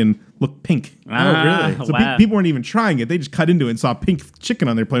cooked chicken look pink. really? So Wow. people weren't even trying it. They just cut into it and saw pink chicken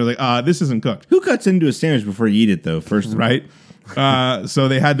on their plate. Like, this isn't cooked. Who cuts into a sandwich before you eat it, though? First, of all? Right? So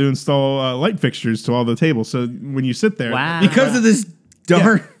they had to install light fixtures to all the tables. So when you sit there, Wow. because of this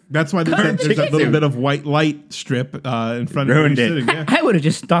darn. that's why there's that little chicken. bit of white light strip in front of Ruined you it. sitting. Yeah. I would have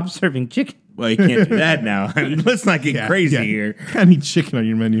just stopped serving chicken. Well, you can't do that now. I mean, let's not get crazy Yeah. here. I need chicken on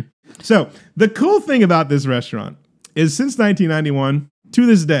your menu. So the cool thing about this restaurant is since 1991 to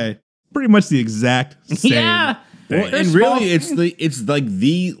this day, pretty much the exact same. Yeah. Well, There's and really, false- it's like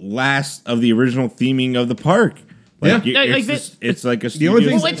the last of the original theming of the park. Like, Yeah. Yeah, like it's, this- just- it's like a the only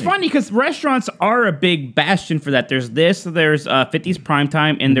studio thing- Well, it's funny because restaurants are a big bastion for that. There's 50s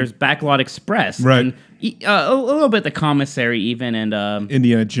Primetime, and there's Backlot Express. Right. And, a little bit the commissary even, and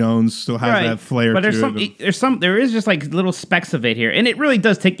Indiana Jones still has that flair but to it. there is just like little specks of it here, and it really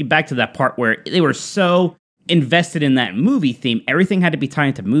does take you back to that part where they were so invested in that movie theme. Everything had to be tied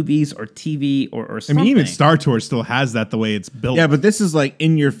into movies or TV or I something. mean, even Star Tours still has that the way it's built. Yeah, but this is like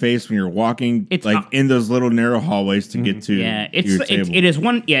in your face when you're walking, It's like not- in those little narrow hallways to get to Yeah, your table. it's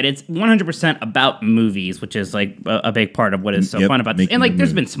 100% about movies, which is like a big part of what is so Yep, fun about this. making And like, the there's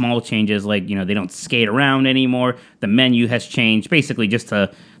movie. been small changes, like they don't skate around anymore. The menu has changed, basically just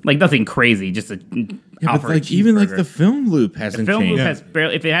to like nothing crazy, just to Yeah, offer but a like even like cheeseburger. the film loop hasn't film changed. loop has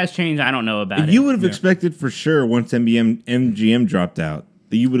barely. If it has changed, I don't know about it. You would have expected for sure once MGM dropped out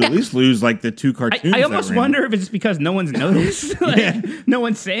that you would at least lose like the two cartoons. I that almost were in it. wonder if it's because no one's noticed. Like, no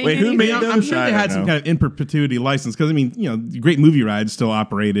one's saying Wait, who anything. made I'm those? sure I they don't had some know. kind of in perpetuity license because I mean, Great Movie Ride still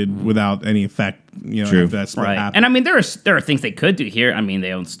operated without any effect. True. If that split Right, happened. and I mean there are things they could do here. I mean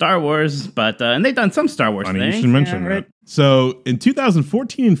they own Star Wars, but and they've done some Star Wars Funny things. you should mention yeah, that. right? So in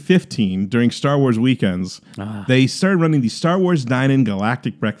 2014 and 15, during Star Wars weekends, they started running the Star Wars Dine-In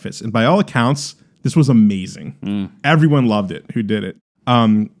Galactic Breakfast, and by all accounts, this was amazing. Everyone loved it. Who did it?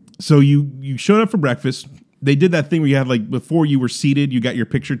 So you showed up for breakfast. They did that thing where you had like before you were seated, you got your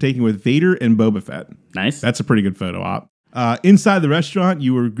picture taken with Vader and Boba Fett. Nice. That's a pretty good photo op. Inside the restaurant,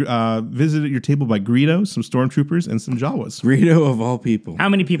 you were visited at your table by Greedo, some stormtroopers, and some Jawas. Greedo of all people. How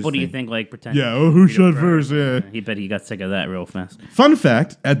many people do you think like pretend? Yeah. Oh, who shot first? Yeah. He bet he got sick of that real fast. Fun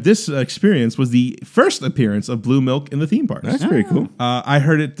fact: at this experience was the first appearance of blue milk in the theme parks. That's pretty cool. I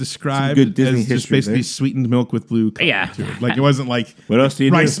heard it described Some good Disney as just history basically there. sweetened milk with blue color Yeah. to it. Like it wasn't like What else do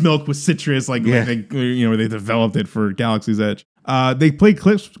you rice do? milk with citrus, like Yeah. they they developed it for Galaxy's Edge. They played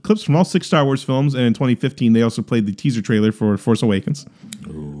clips from all 6 Star Wars films, and in 2015 they also played the teaser trailer for Force Awakens.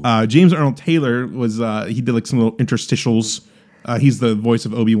 James Arnold Taylor was he did like some little interstitials. He's the voice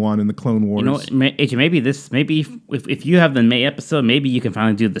of Obi-Wan in the Clone Wars. You know, AJ, maybe if you have the May episode, maybe you can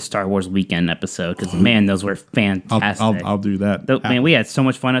finally do the Star Wars weekend episode because man, those were fantastic. I'll do that. Man, we had so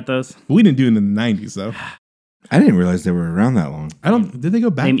much fun at those. We didn't do it in the 90s though. I didn't realize they were around that long. I don't. Did they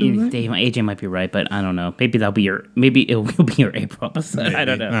go back? Maybe to that? AJ might be right, but I don't know. Maybe it will be your April episode. I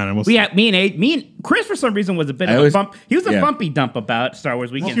don't know. I don't know, we'll we see. had, me and Chris for some reason was a bit I of always- a bump. He was a yeah. bumpy dump about Star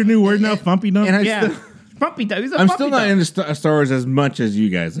Wars weekend. What's your new word now? Fumpy dump? And I Yeah. still, Puppy dog. He's a I'm puppy still not dog. into Star Wars as much as you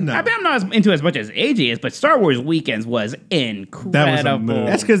guys are. No. I mean, I'm not into as much as AJ is, but Star Wars Weekends was incredible. move.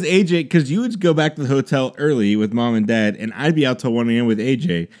 That's because because you would go back to the hotel early with mom and dad, and I'd be out till 1 a.m. with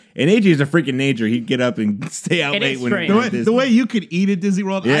AJ. And AJ's a freaking nature. He'd get up and stay out It late is when strange. The way you could eat at Disney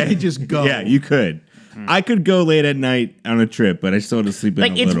World, I could just go. Yeah, you could. I could go late at night on a trip, but I still had to sleep in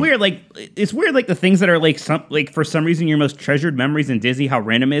Like a it's little. weird. Like it's weird. Like the things that are like for some reason your most treasured memories in Disney. How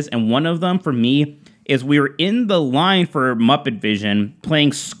random is, and one of them for me is we were in the line for Muppet Vision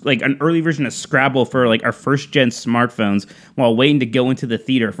playing like an early version of Scrabble for like our first gen smartphones while waiting to go into the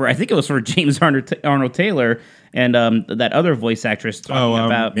theater for I think it was for James Arnold Taylor and that other voice actress talking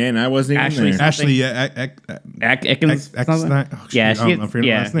about Man, I wasn't even Ashley there. Ashley, Ekins. Eckstein? Oh, shoot, Yeah, I don't know if I remember her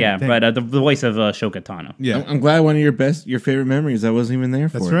last name. yeah. Dang. But the voice of Shoka Tano. Yeah, I'm glad one of your favorite memories I wasn't even there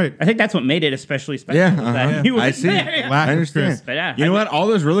for. that's right. I think that's what made it especially special. Yeah, was that uh-huh. he was I see. there. Lack I of understand. Chris. But yeah, You know what? All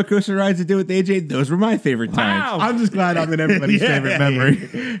those roller coaster rides I did with AJ, those were my favorite times. Wow. I'm just glad I'm in everybody's favorite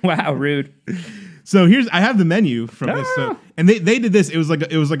memory. Wow, rude. So I have the menu from this. So, and they did this. It was like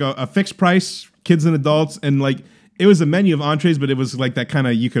a fixed price, kids and adults, and like it was a menu of entrees, but it was like that kind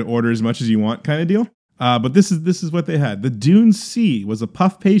of you could order as much as you want kind of deal. But this is what they had. The Dune Sea was a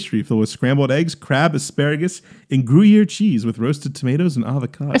puff pastry filled with scrambled eggs, crab, asparagus, and Gruyere cheese with roasted tomatoes and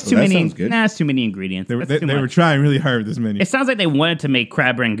avocado. That's too that many. sounds good. Nah, that's too many ingredients. They were That's too they were much. trying really hard with this menu. It sounds like they wanted to make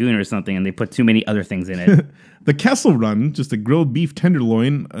crab rangoon or something, and they put too many other things in it. The Kessel Run, just a grilled beef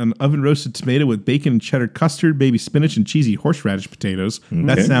tenderloin, an oven roasted tomato with bacon and cheddar custard, baby spinach, and cheesy horseradish potatoes.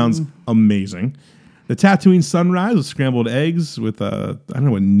 That sounds amazing. The Tatooine Sunrise with scrambled eggs with I don't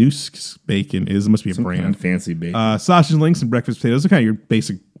know what Noose bacon is. It must be a Some brand. kind of fancy bacon. Sausage links and breakfast potatoes. They're kind of your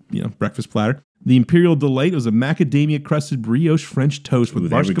basic, breakfast platter. The Imperial Delight was a macadamia crusted brioche French toast with Ooh,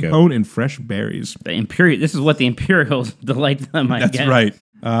 there we go. mascarpone and fresh berries. The Imperial. This is what the Imperials delight them. I That's guess. right.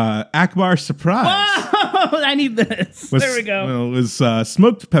 Akbar Surprise. Oh, I need this. There we go. Well, it was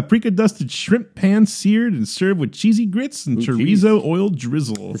smoked paprika dusted shrimp pan seared and served with cheesy grits and chorizo geez. oil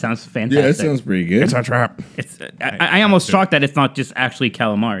drizzle. It sounds yeah, fantastic. that sounds pretty good. It's a trap. It's, I almost shocked that it's not just actually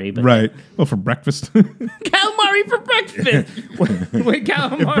calamari, but Right. Well, for breakfast. calamari for breakfast. Wait,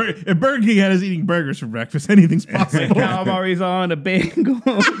 calamari. If Burger King had us eating burgers for breakfast, anything's possible. Calamari's on a bagel. You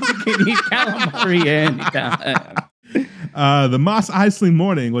can eat calamari anytime. The Moss Isley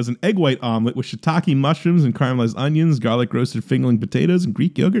Morning was an egg white omelet with shiitake mushrooms and caramelized onions, garlic roasted fingerling potatoes, and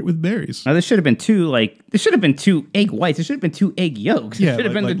Greek yogurt with berries. Now, this should have been two egg whites. It should have been two egg yolks. It Yeah, should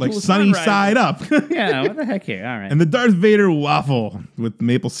have like, been like dual sunny sunrise. side up. Yeah, what the heck here? All right. And the Darth Vader waffle with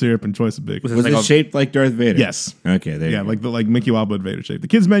maple syrup and choice of bacon. Was like it a- shaped like Darth Vader? Yes. Okay, there Yeah, you go. like Mickey Wobble Vader shape. The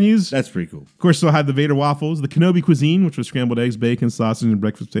kids' menus, That's pretty cool. of course, still had the Vader waffles, the Kenobi cuisine, which was scrambled eggs, bacon, sausage, and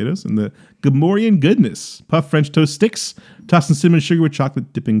breakfast potatoes, and the Gamorrean goodness, puffed French toast sticks, tossed in cinnamon sugar with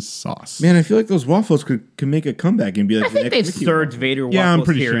chocolate dipping sauce. Man, I feel like those waffles could make a comeback and be like I think the they've next Mickey served Vader waffles Yeah, I'm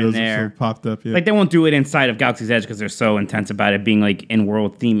pretty here sure and those there. have popped up. Yeah. Like they won't do it inside of Galaxy's Edge because they're so intense about it being like in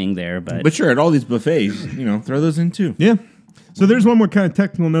world theming there. But, But sure, at all these buffets, throw those in too. Yeah. So there's one more kind of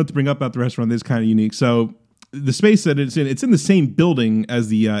technical note to bring up about the restaurant that's kind of unique. So the space that it's in the same building as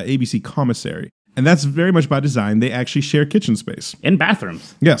the ABC commissary. And that's very much by design. They actually share kitchen space. in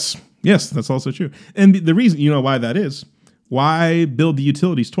bathrooms. Yes. Yes, that's also true. And the reason, why that is, why build the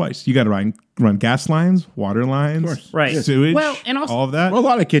utilities twice? You got to run gas lines, water lines, Right. sewage, Well, and also- all of that. Well, a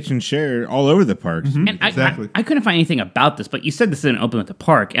lot of kitchens share all over the parks. And Exactly. I couldn't find anything about this, but you said this didn't open at the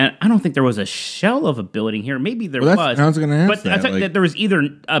park, and I don't think there was a shell of a building here. Maybe there Well, was. I was gonna ask but I that, thought like- that there was either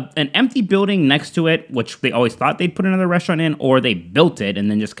an empty building next to it, which they always thought they'd put another restaurant in, or they built it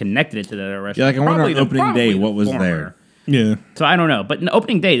and then just connected it to the other restaurant. Yeah, like I wonder Probably on opening probably day the what was former. there. yeah. So I don't know, but in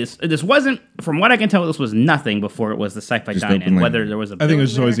opening day, this wasn't. From what I can tell, this was nothing before it was the Sci-Fi Just Dine-In. open land. Whether there was a, I think it was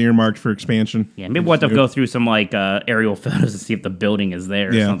just building always there. earmarked for expansion. Yeah, maybe we'll have to go through some like aerial photos to see if the building is there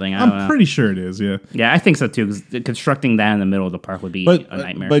or Yeah. something. I don't know. I'm pretty sure it is, yeah. Yeah, I think so too. Because constructing that in the middle of the park would be But a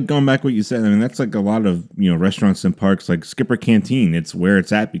nightmare. but going back what you said, I mean that's like a lot of restaurants and parks like Skipper Canteen. It's where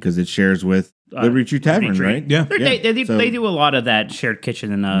it's at because it shares with Liberty Tree Tavern, Liberty Tree. right? Yeah. They do a lot of that shared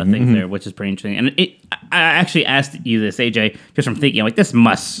kitchen and things there, which is pretty interesting. And I actually asked you this, AJ, just from thinking like this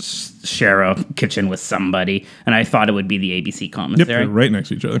must share a kitchen with somebody, and I thought it would be the ABC Yep, commissary, they're right next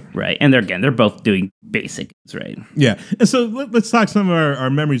to each other. right? And they're both doing basic, right? Yeah. And so let's talk some of our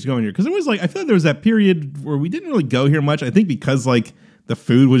memories going here. Because it was like, I feel like there was that period where we didn't really go here much. I think because like the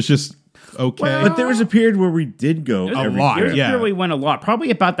food was just okay. But there was a period where we did go A every lot, trip. yeah. We went a lot. Probably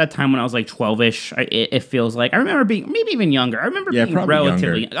about that time when I was like 12ish. It feels like I remember being maybe even younger. I remember Yeah, being probably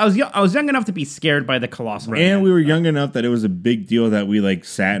relatively. younger. I was young enough to be scared by the colossal. And we were young enough that it was a big deal that we like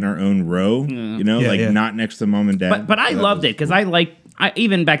sat in our own row, Yeah, like yeah. not next to mom and dad. But I So that loved was- it because I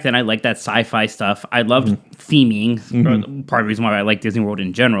even back then, I liked that sci-fi stuff. I loved theming. Part of the reason why I like Disney World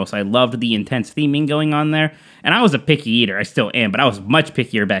in general. So I loved the intense theming going on there. And I was a picky eater. I still am, but I was much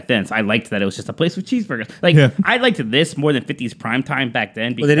pickier back then. So I liked that it was just a place with cheeseburgers. Like, I liked this more than 50s primetime back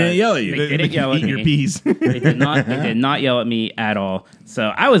then. Well, they didn't yell at you. They didn't yell at Eat me. your peas. They did not yell at me at all.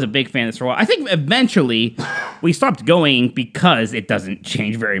 So I was a big fan of this for a while. I think eventually we stopped going because it doesn't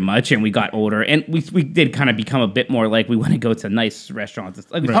change very much, and we got older, and we did kind of become a bit more like we want to go to nice restaurants.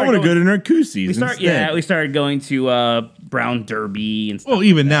 Like I want to go to Narcoossee's we started going to Brown Derby and stuff. Well,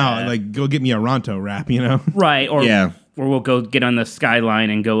 even now, like, go get me a Ronto wrap, you know? Right, or Yeah. or we'll go get on the Skyline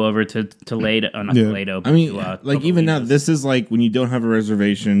and go over to Toledo, not Yeah. Toledo. I mean, to, like even now, Topolino's. this is like when you don't have a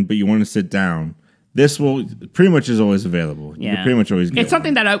reservation, but you want to sit down. This will pretty much is always available. You can pretty much always get It's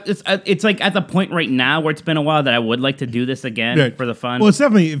something one. that it's like at the point right now where it's been a while that I would like to do this again Right. for the fun. Well, it's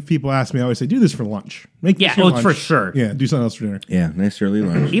definitely, if people ask me, I always say, do this for lunch. Make this Yeah, your well, it's for lunch. sure. Yeah, do something else for dinner. Yeah, nice early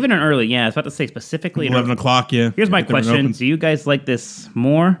lunch. Even an early, yeah. I was about to say specifically. an 11 early- o'clock, yeah. Here's my Get them when it question: opens. do you guys like this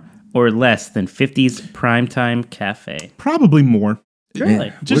more or less than 50s Primetime Cafe? Probably more.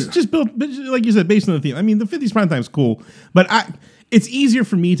 Really? Just build, but like you said, based on the theme. I mean, the 50s prime time's cool, but it's easier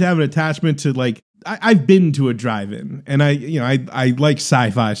for me to have an attachment to, like, I've been to a drive-in, and I like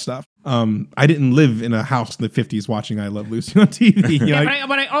sci-fi stuff. I didn't live in a house in the 50s watching I Love Lucy on TV. You know, Yeah,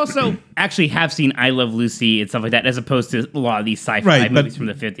 but I also actually have seen I Love Lucy and stuff like that, as opposed to a lot of these sci-fi Right, but- movies from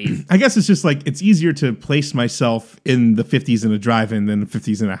the 50s. I guess it's just like it's easier to place myself in the 50s in a drive-in than the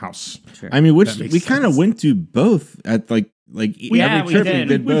 50s in a house. I mean, which That makes we kind of sense. went to both at like Yeah, every we trip did.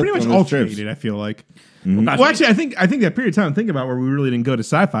 we did We both pretty much on those trips. alternated, I feel like. Well, gosh, Well, actually, I think that period of time, think about where we really didn't go to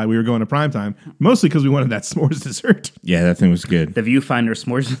sci-fi. We were going to primetime, mostly because we wanted that s'mores dessert. Yeah, that thing was good. the Viewfinder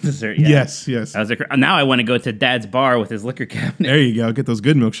s'mores dessert. Yeah. Yes. That was now I want to go to Dad's bar with his liquor cabinet There you go. Get those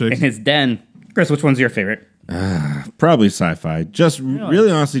good in milkshakes. his den. Chris, which one's your favorite? Probably sci-fi. Just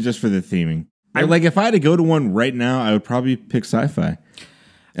really honestly, just for the theming. Like if I had to go to one right now, I would probably pick sci-fi.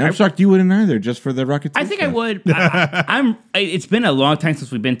 And I'm shocked you wouldn't either, just for the Rocketeer. I think I stuff. would. It's been a long time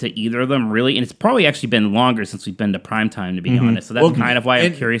since we've been to either of them, really, and it's probably actually been longer since we've been to primetime, to be honest. So that's Well, kind of why I'm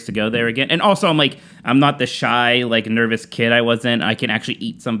and- curious to go there again. And also, I'm not the shy, like nervous kid I wasn't. I can actually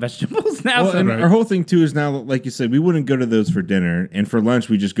eat some vegetables now. Well, so- and our whole thing too is now, like you said, we wouldn't go to those for dinner, and for lunch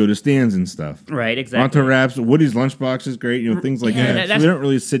we just go to stands and stuff. right, exactly. Ronto wraps, Woody's lunchbox is great, things like Yeah, that. So that's- we don't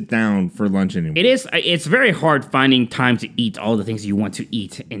really sit down for lunch anymore. It's very hard finding time to eat all the things you want to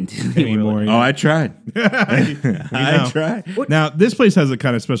eat in Disney World. Anymore. Oh, I tried. know. I tried. Now, this place has a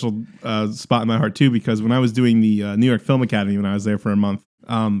kind of special spot in my heart, too, because when I was doing the New York Film Academy, when I was there for a month,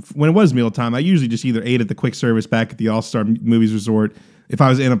 when it was mealtime, I usually just either ate at the quick service back at the All-Star Movies Resort. If I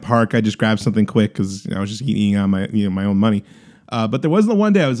was in a park, I just grabbed something quick because I was just eating on my own money. But there wasn't the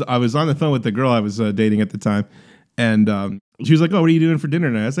one day I was on the phone with the girl I was dating at the time, and she was like, "Oh, what are you doing for dinner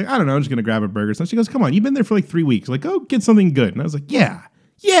tonight?" I was like, "I don't know, I'm just gonna grab a burger." So she goes, "Come on, you've been there for like 3 weeks. Like, go get something good." And I was like, "Yeah."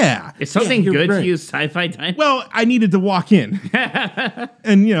 Is something you're good right. to use sci-fi time? Well, I needed to walk in,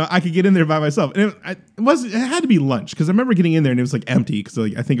 and I could get in there by myself. And it had to be lunch because I remember getting in there and it was like empty because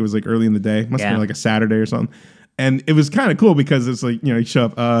I think it was like early in the day. Must have Yeah. been like a Saturday or something. And it was kind of cool because it's like you show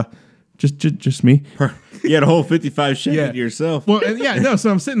up, just me. You had a whole 55 Chevy Yeah. to yourself. Well, and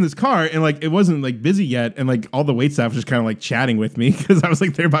so I'm sitting in this car and like it wasn't like busy yet, and like all the wait staff was just kind of like chatting with me because I was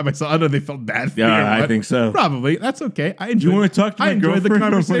like there by myself. I don't know if they felt bad for me. Yeah, or I what. think so. Probably that's okay. I enjoyed. you want to talk to I my enjoyed the girlfriend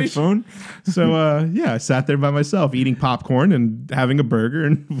on my conversation. phone? So I sat there by myself eating popcorn and having a burger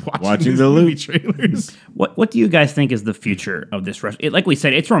and watching Watching these the movie loop. trailers. What do you guys think is the future of this restaurant? Like we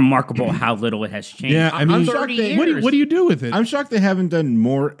said, it's remarkable how little it has changed. Yeah, I mean, I'm 30 shocked years. What do you do with it? I'm shocked they haven't done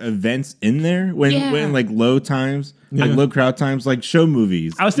more events in there when Yeah. like low times, like low crowd times, like show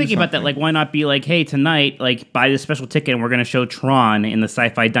movies. I was thinking about that. Like, why not be like, hey, tonight, like, buy this special ticket and we're going to show Tron in the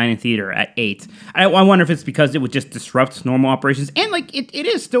Sci-Fi Dining Theater at 8. I wonder if it's because it would just disrupt normal operations. And, like, it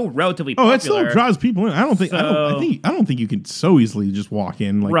is still relatively popular. it still draws people in. I don't think. So- I don't think you can so easily just walk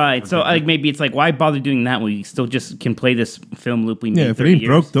in. Like, Right. So, like, maybe it's like, why bother doing that when we still just can play this film loop we made yeah, if it 30 ain't years?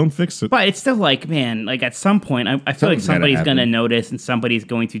 broke, don't fix it. But it's still like, man, like, at some point, I feel like Something's gotta somebody's going to happen. notice and somebody's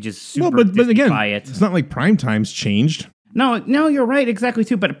going to just super Well, but again, Disney-fy it. it's not like prime time's changed. No, you're right, exactly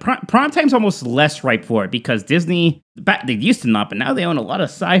too. But prime time's almost less ripe for it because Disney, they used to not, but now they own a lot of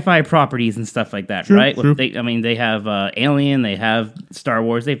sci-fi properties and stuff like that, True, right? true. They have Alien, they have Star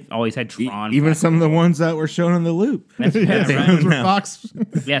Wars, they've always had Tron. Even some of the ones that were shown on the loop. That's, yeah, They right. own Those were now. Fox.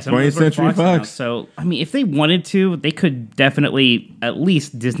 Yeah, some of 20th those were Century now. Fox. So, I mean, if they wanted to, they could definitely at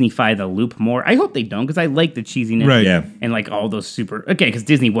least Disney-fy the loop more. I hope they don't because I like the cheesiness, Right. Yeah. and like all those super. Okay, because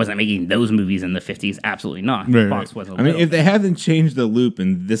Disney wasn't making those movies in the 50s. Absolutely not. Right, Fox right. was. A I mean, little. if they haven't changed the loop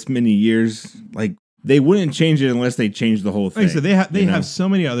in this many years, like they wouldn't change it unless they changed the whole thing. Like I said, they have so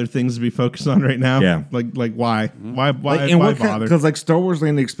many other things to be focused on right now. Yeah. Like why? Why bother? Because like Star Wars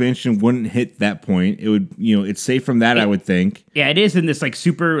Land expansion wouldn't hit that point. It would, it's safe from that. I would think. Yeah, it is in this like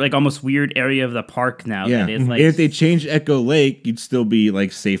super like almost weird area of the park now. Yeah, that is like and if they changed Echo Lake, you'd still be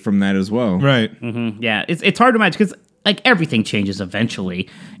like safe from that as well. Right. yeah, it's hard to imagine because like everything changes eventually,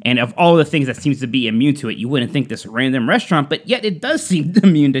 and of all the things that seems to be immune to it, you wouldn't think this random restaurant, but yet it does seem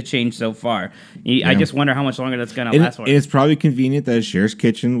immune to change so far. I just wonder how much longer that's going to last for. And it's probably convenient that it shares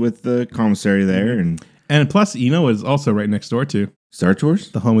kitchen with the commissary there And plus, it's also right next door to Star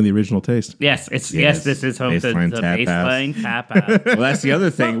Tours. the home of the original taste. Yes, this is home to the Baseline Tap Baseline Tap House. Well, that's the other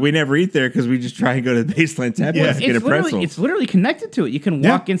thing. We never eat there because we just try and go to the Baseline Tap House to get a pretzel. It's literally connected to it. You can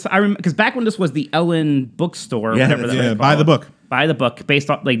walk inside. I remember because back when this was the Ellen bookstore, or whatever that was Buy the called. book. Buy the book based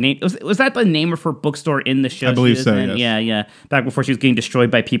on like name. Was that the name of her bookstore in the show? I believe she was so, in? yes. Yeah. Back before she was getting destroyed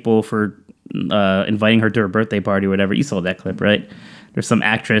by people for inviting her to her birthday party or whatever. You saw that clip, right? There's some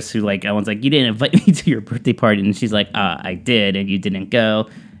actress who like Ellen's like, you didn't invite me to your birthday party, and she's like, I did, and you didn't go.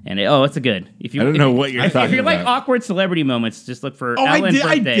 And it's a good. If you, I don't know what you're talking If you like about. awkward celebrity moments, just look for Oh, Ellen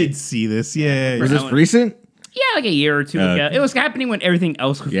I birthday. did see this. Yeah. Was this recent? Yeah, like a year or two ago. It was happening when everything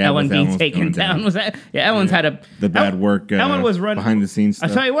else with Ellen with being Ellen taken going down. down. Was that? Yeah, Ellen's had The bad work. Ellen was running behind the scenes I'll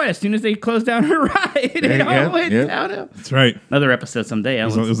stuff. tell you what. As soon as they closed down her ride, it all went downhill. That's right. Another episode someday. It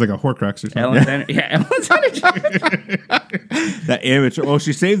was like a Horcrux or something. Ellen's That amateur. Well,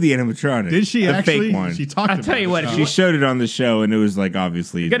 she saved the animatronic. Did she the actually? fake one. She talked I'll about tell you what, it. if She showed it on the show, and it was like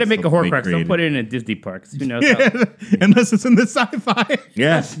obviously. You got to make a something they Horcrux. Don't created. put it in a Disney park. Who knows? Unless it's in the sci-fi.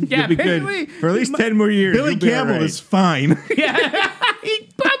 Yes, Yeah, you'll be apparently- good for at least 10 more years. Billy You'll be Campbell all right. is fine. Yeah, he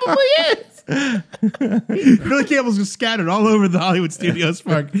probably is. Billy Campbell's just scattered all over the Hollywood Studios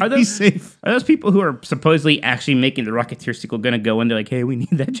park. He's safe. Are those people who are supposedly actually making the Rocketeer sequel going to go into like, hey, we need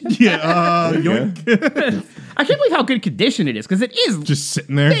that jet? Yeah. Yoink. I can't believe how good condition it is because it is. Just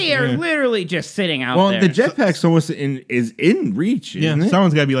sitting there. They are Yeah. literally just sitting out Well, there. the jetpack's almost is in reach, Yeah, isn't it?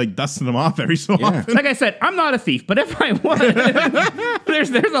 someone's got to be like dusting them off every so often. Like I said, I'm not a thief, but if I was,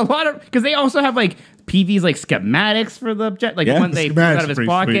 there's a lot of because they also have like PV's like schematics for the jet, like Yeah, the one the they pulled schematics out of his are pretty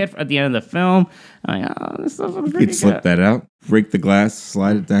pocket sweet. at the end of the film. I'm like, oh, this stuff is pretty You'd slip good. that out, break the glass,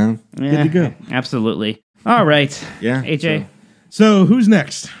 slide it down. Yeah, Good to go. Absolutely. All right. Yeah, AJ, So who's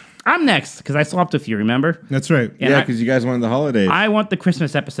next? I'm next because I swapped with you. Remember? That's right. And Yeah, I- because you guys wanted the holidays. I want the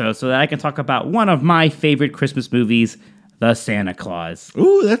Christmas episode so that I can talk about one of my favorite Christmas movies, The Santa Claus.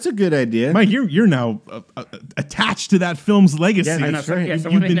 Ooh, that's a good idea. Mike, you're now attached to that film's legacy. Yeah, I know, that's right. yeah, You've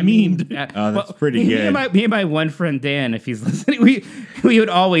someone been made that memed. meme. Yeah. Oh, that's pretty me good. Me and my one friend Dan, if he's listening, we would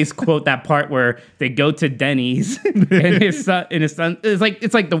always quote that part where they go to Denny's and his son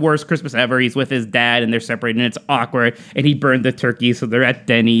it's like the worst Christmas ever. He's with his dad and they're separated and it's awkward. And he burned the turkey, so they're at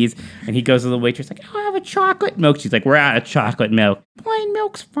Denny's and he goes to the waitress like, "I'll have a chocolate milk." She's like, "We're out of chocolate milk. Plain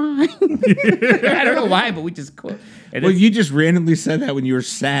milk's fine." I don't know why, but we just quote. And Well, it's- you just randomly said that when you were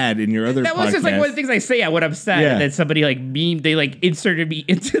sad in your other that was just like podcast. one of the things I say when I'm sad, Yeah. and then somebody like they like inserted me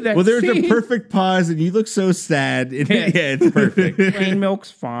into that. Well, there's a scene. perfect pause, and you look so sad. And, yeah, it's perfect. Plain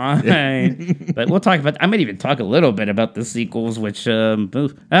milk's fine. But we'll talk about. I might even talk a little bit about the sequels, which but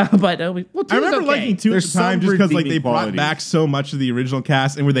we'll I remember liking two There's at the time some just because like they redeeming brought qualities. back so much of the original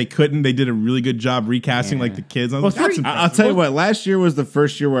cast, and where they couldn't, they did a really good job recasting like the kids. I was Well, like, that's three- impressive. I'll tell you what. Last year was the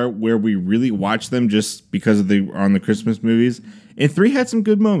first year where we really watched them just because of the Christmas movies. And 3 had some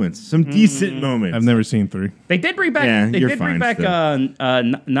good moments, some decent moments. I've never seen 3. They did bring back. Yeah, they you're did bring fine back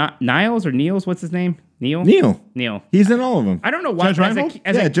not Niles or Niels. What's his name? Neil. He's in all of them. I don't know why. Judge Reinhold?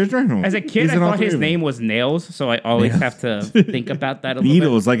 Judge Reinhold. As a kid, He's I in all thought 3 his of them. name was Nails, so I always have to think about that a little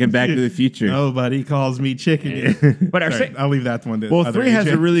Beatles, like in Back to the Future. Nobody calls me chicken. bit. But our Sorry, I'll leave that one. To Well, other 3 has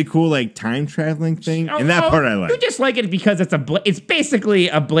AJ. a really cool like time traveling thing, and that part I like. You just like it because it's basically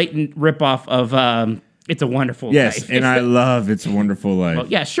a blatant ripoff of It's a Wonderful Yes, Life. and I love It's a Wonderful Life. Well,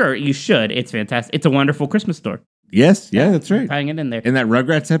 yeah, sure, you should. It's fantastic. It's a Wonderful Christmas Store. Yes, yeah, that's right. Tying it in there. In that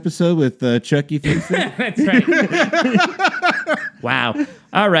Rugrats episode with Chucky Fixer. That's right. Wow.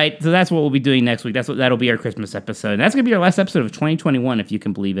 All right. So that's what we'll be doing next week. That'll be our Christmas episode. And that's gonna be our last episode of 2021, if you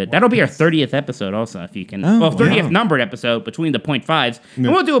can believe it. That'll be our 30th episode, also, if you can. Oh, 30th wow. numbered episode between the 0.5s,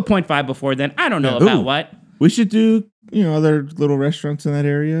 and we'll do a 0.5 before then. I don't know about Ooh. what. We should do, other little restaurants in that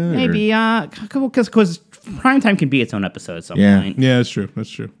area. or- Maybe because primetime can be its own episode at some Yeah. point. Yeah, that's true. That's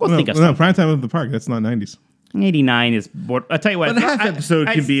true. We'll no, think of no, something. Prime Time of the Park. That's not 90s. 89 is. I'll tell you what. But half episode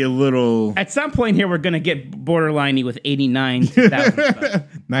can be a little. At some point here, we're gonna get borderliney with 89 2000 stuff.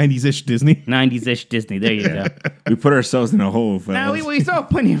 90s-ish Disney. 90s-ish Disney. There you go. We put ourselves in a hole. Now fellas. we still have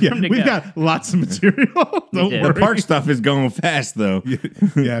plenty of Yeah, room to we've go. got lots of material. Don't do. The worry. park stuff is going fast though.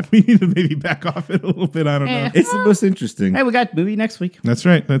 Yeah, we need to maybe back off it a little bit. I don't know. Eh. It's the most interesting. Hey, we got movie next week. That's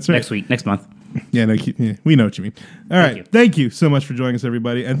right. That's right. Next week, next month. Yeah, no, yeah, we know what you mean. All right. you. Thank you so much for joining us,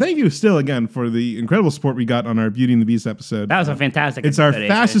 everybody. And thank you still again for the incredible support we got on our Beauty and the Beast episode. That was a fantastic. It's our episode, AJ.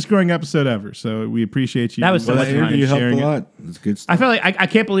 fastest growing episode ever. So we appreciate you. That was so Well, much that fun. interview helped a sharing it. lot. It's good stuff. I feel like I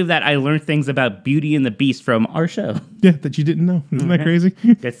can't believe that I learned things about Beauty and the Beast from our show. Yeah, that you didn't know. Isn't that crazy?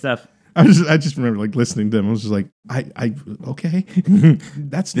 Good stuff. I just remember like listening to them. I was just like, I okay.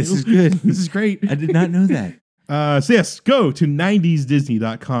 That's This new. is good. This is great. I did not know that. So yes, go to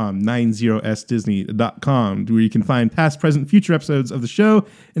 90sdisney.com, 90sdisney.com, where you can find past, present, future episodes of the show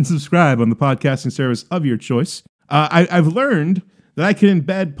and subscribe on the podcasting service of your choice. I've learned that I can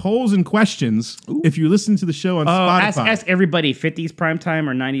embed polls and questions if you listen to the show on Spotify. Ask everybody 50s primetime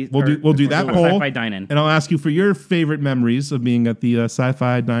or 90s. We'll do that poll, Sci-fi dine-in. and I'll ask you for your favorite memories of being at the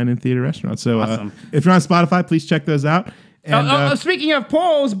Sci-Fi Dine-In Theater Restaurant. So Awesome. if you're on Spotify, please check those out. And, Speaking of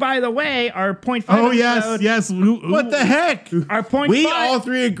polls, by the way, our point 5 oh episode, yes. What the heck? Our point We 5 all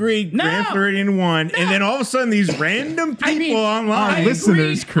three agreed No. Grand Floridian won, and then all of a sudden these random people I mean, online. I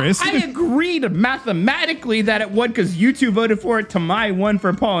listeners, agreed- Chris. I agreed mathematically that it won because you two voted for it. Tamai won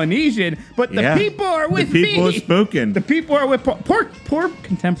for Polynesian, but the Yeah. people are with The people me. have spoken. The people are with poor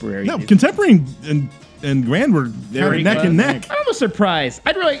contemporary. No, Contemporary and Grand were kind Very of neck close. and neck. I'm a surprised.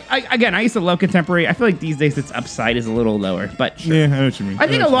 I used to love contemporary. I feel like these days its upside is a little lower, but sure. Yeah, I know what you mean. I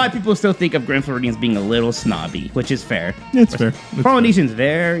think a lot of people still think of Grand Floridians being a little snobby, which is fair. Yeah, it's fair. It's Polynesian's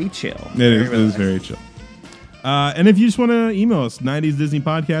very chill. It is very chill. And if you just want to email us,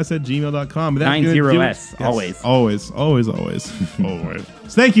 90sdisneypodcast@gmail.com. 90S, always. Always. Always. So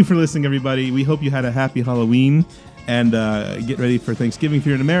thank you for listening, everybody. We hope you had a happy Halloween and get ready for Thanksgiving if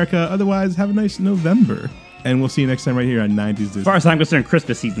you're in America. Otherwise, have a nice November. And we'll see you next time right here on 90s Disney. As far as I'm concerned,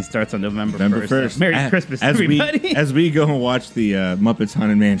 Christmas season starts on November 1st. Merry Christmas, everybody. as we go and watch the Muppets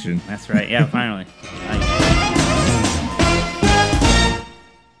Haunted Mansion. That's right. Yeah, finally.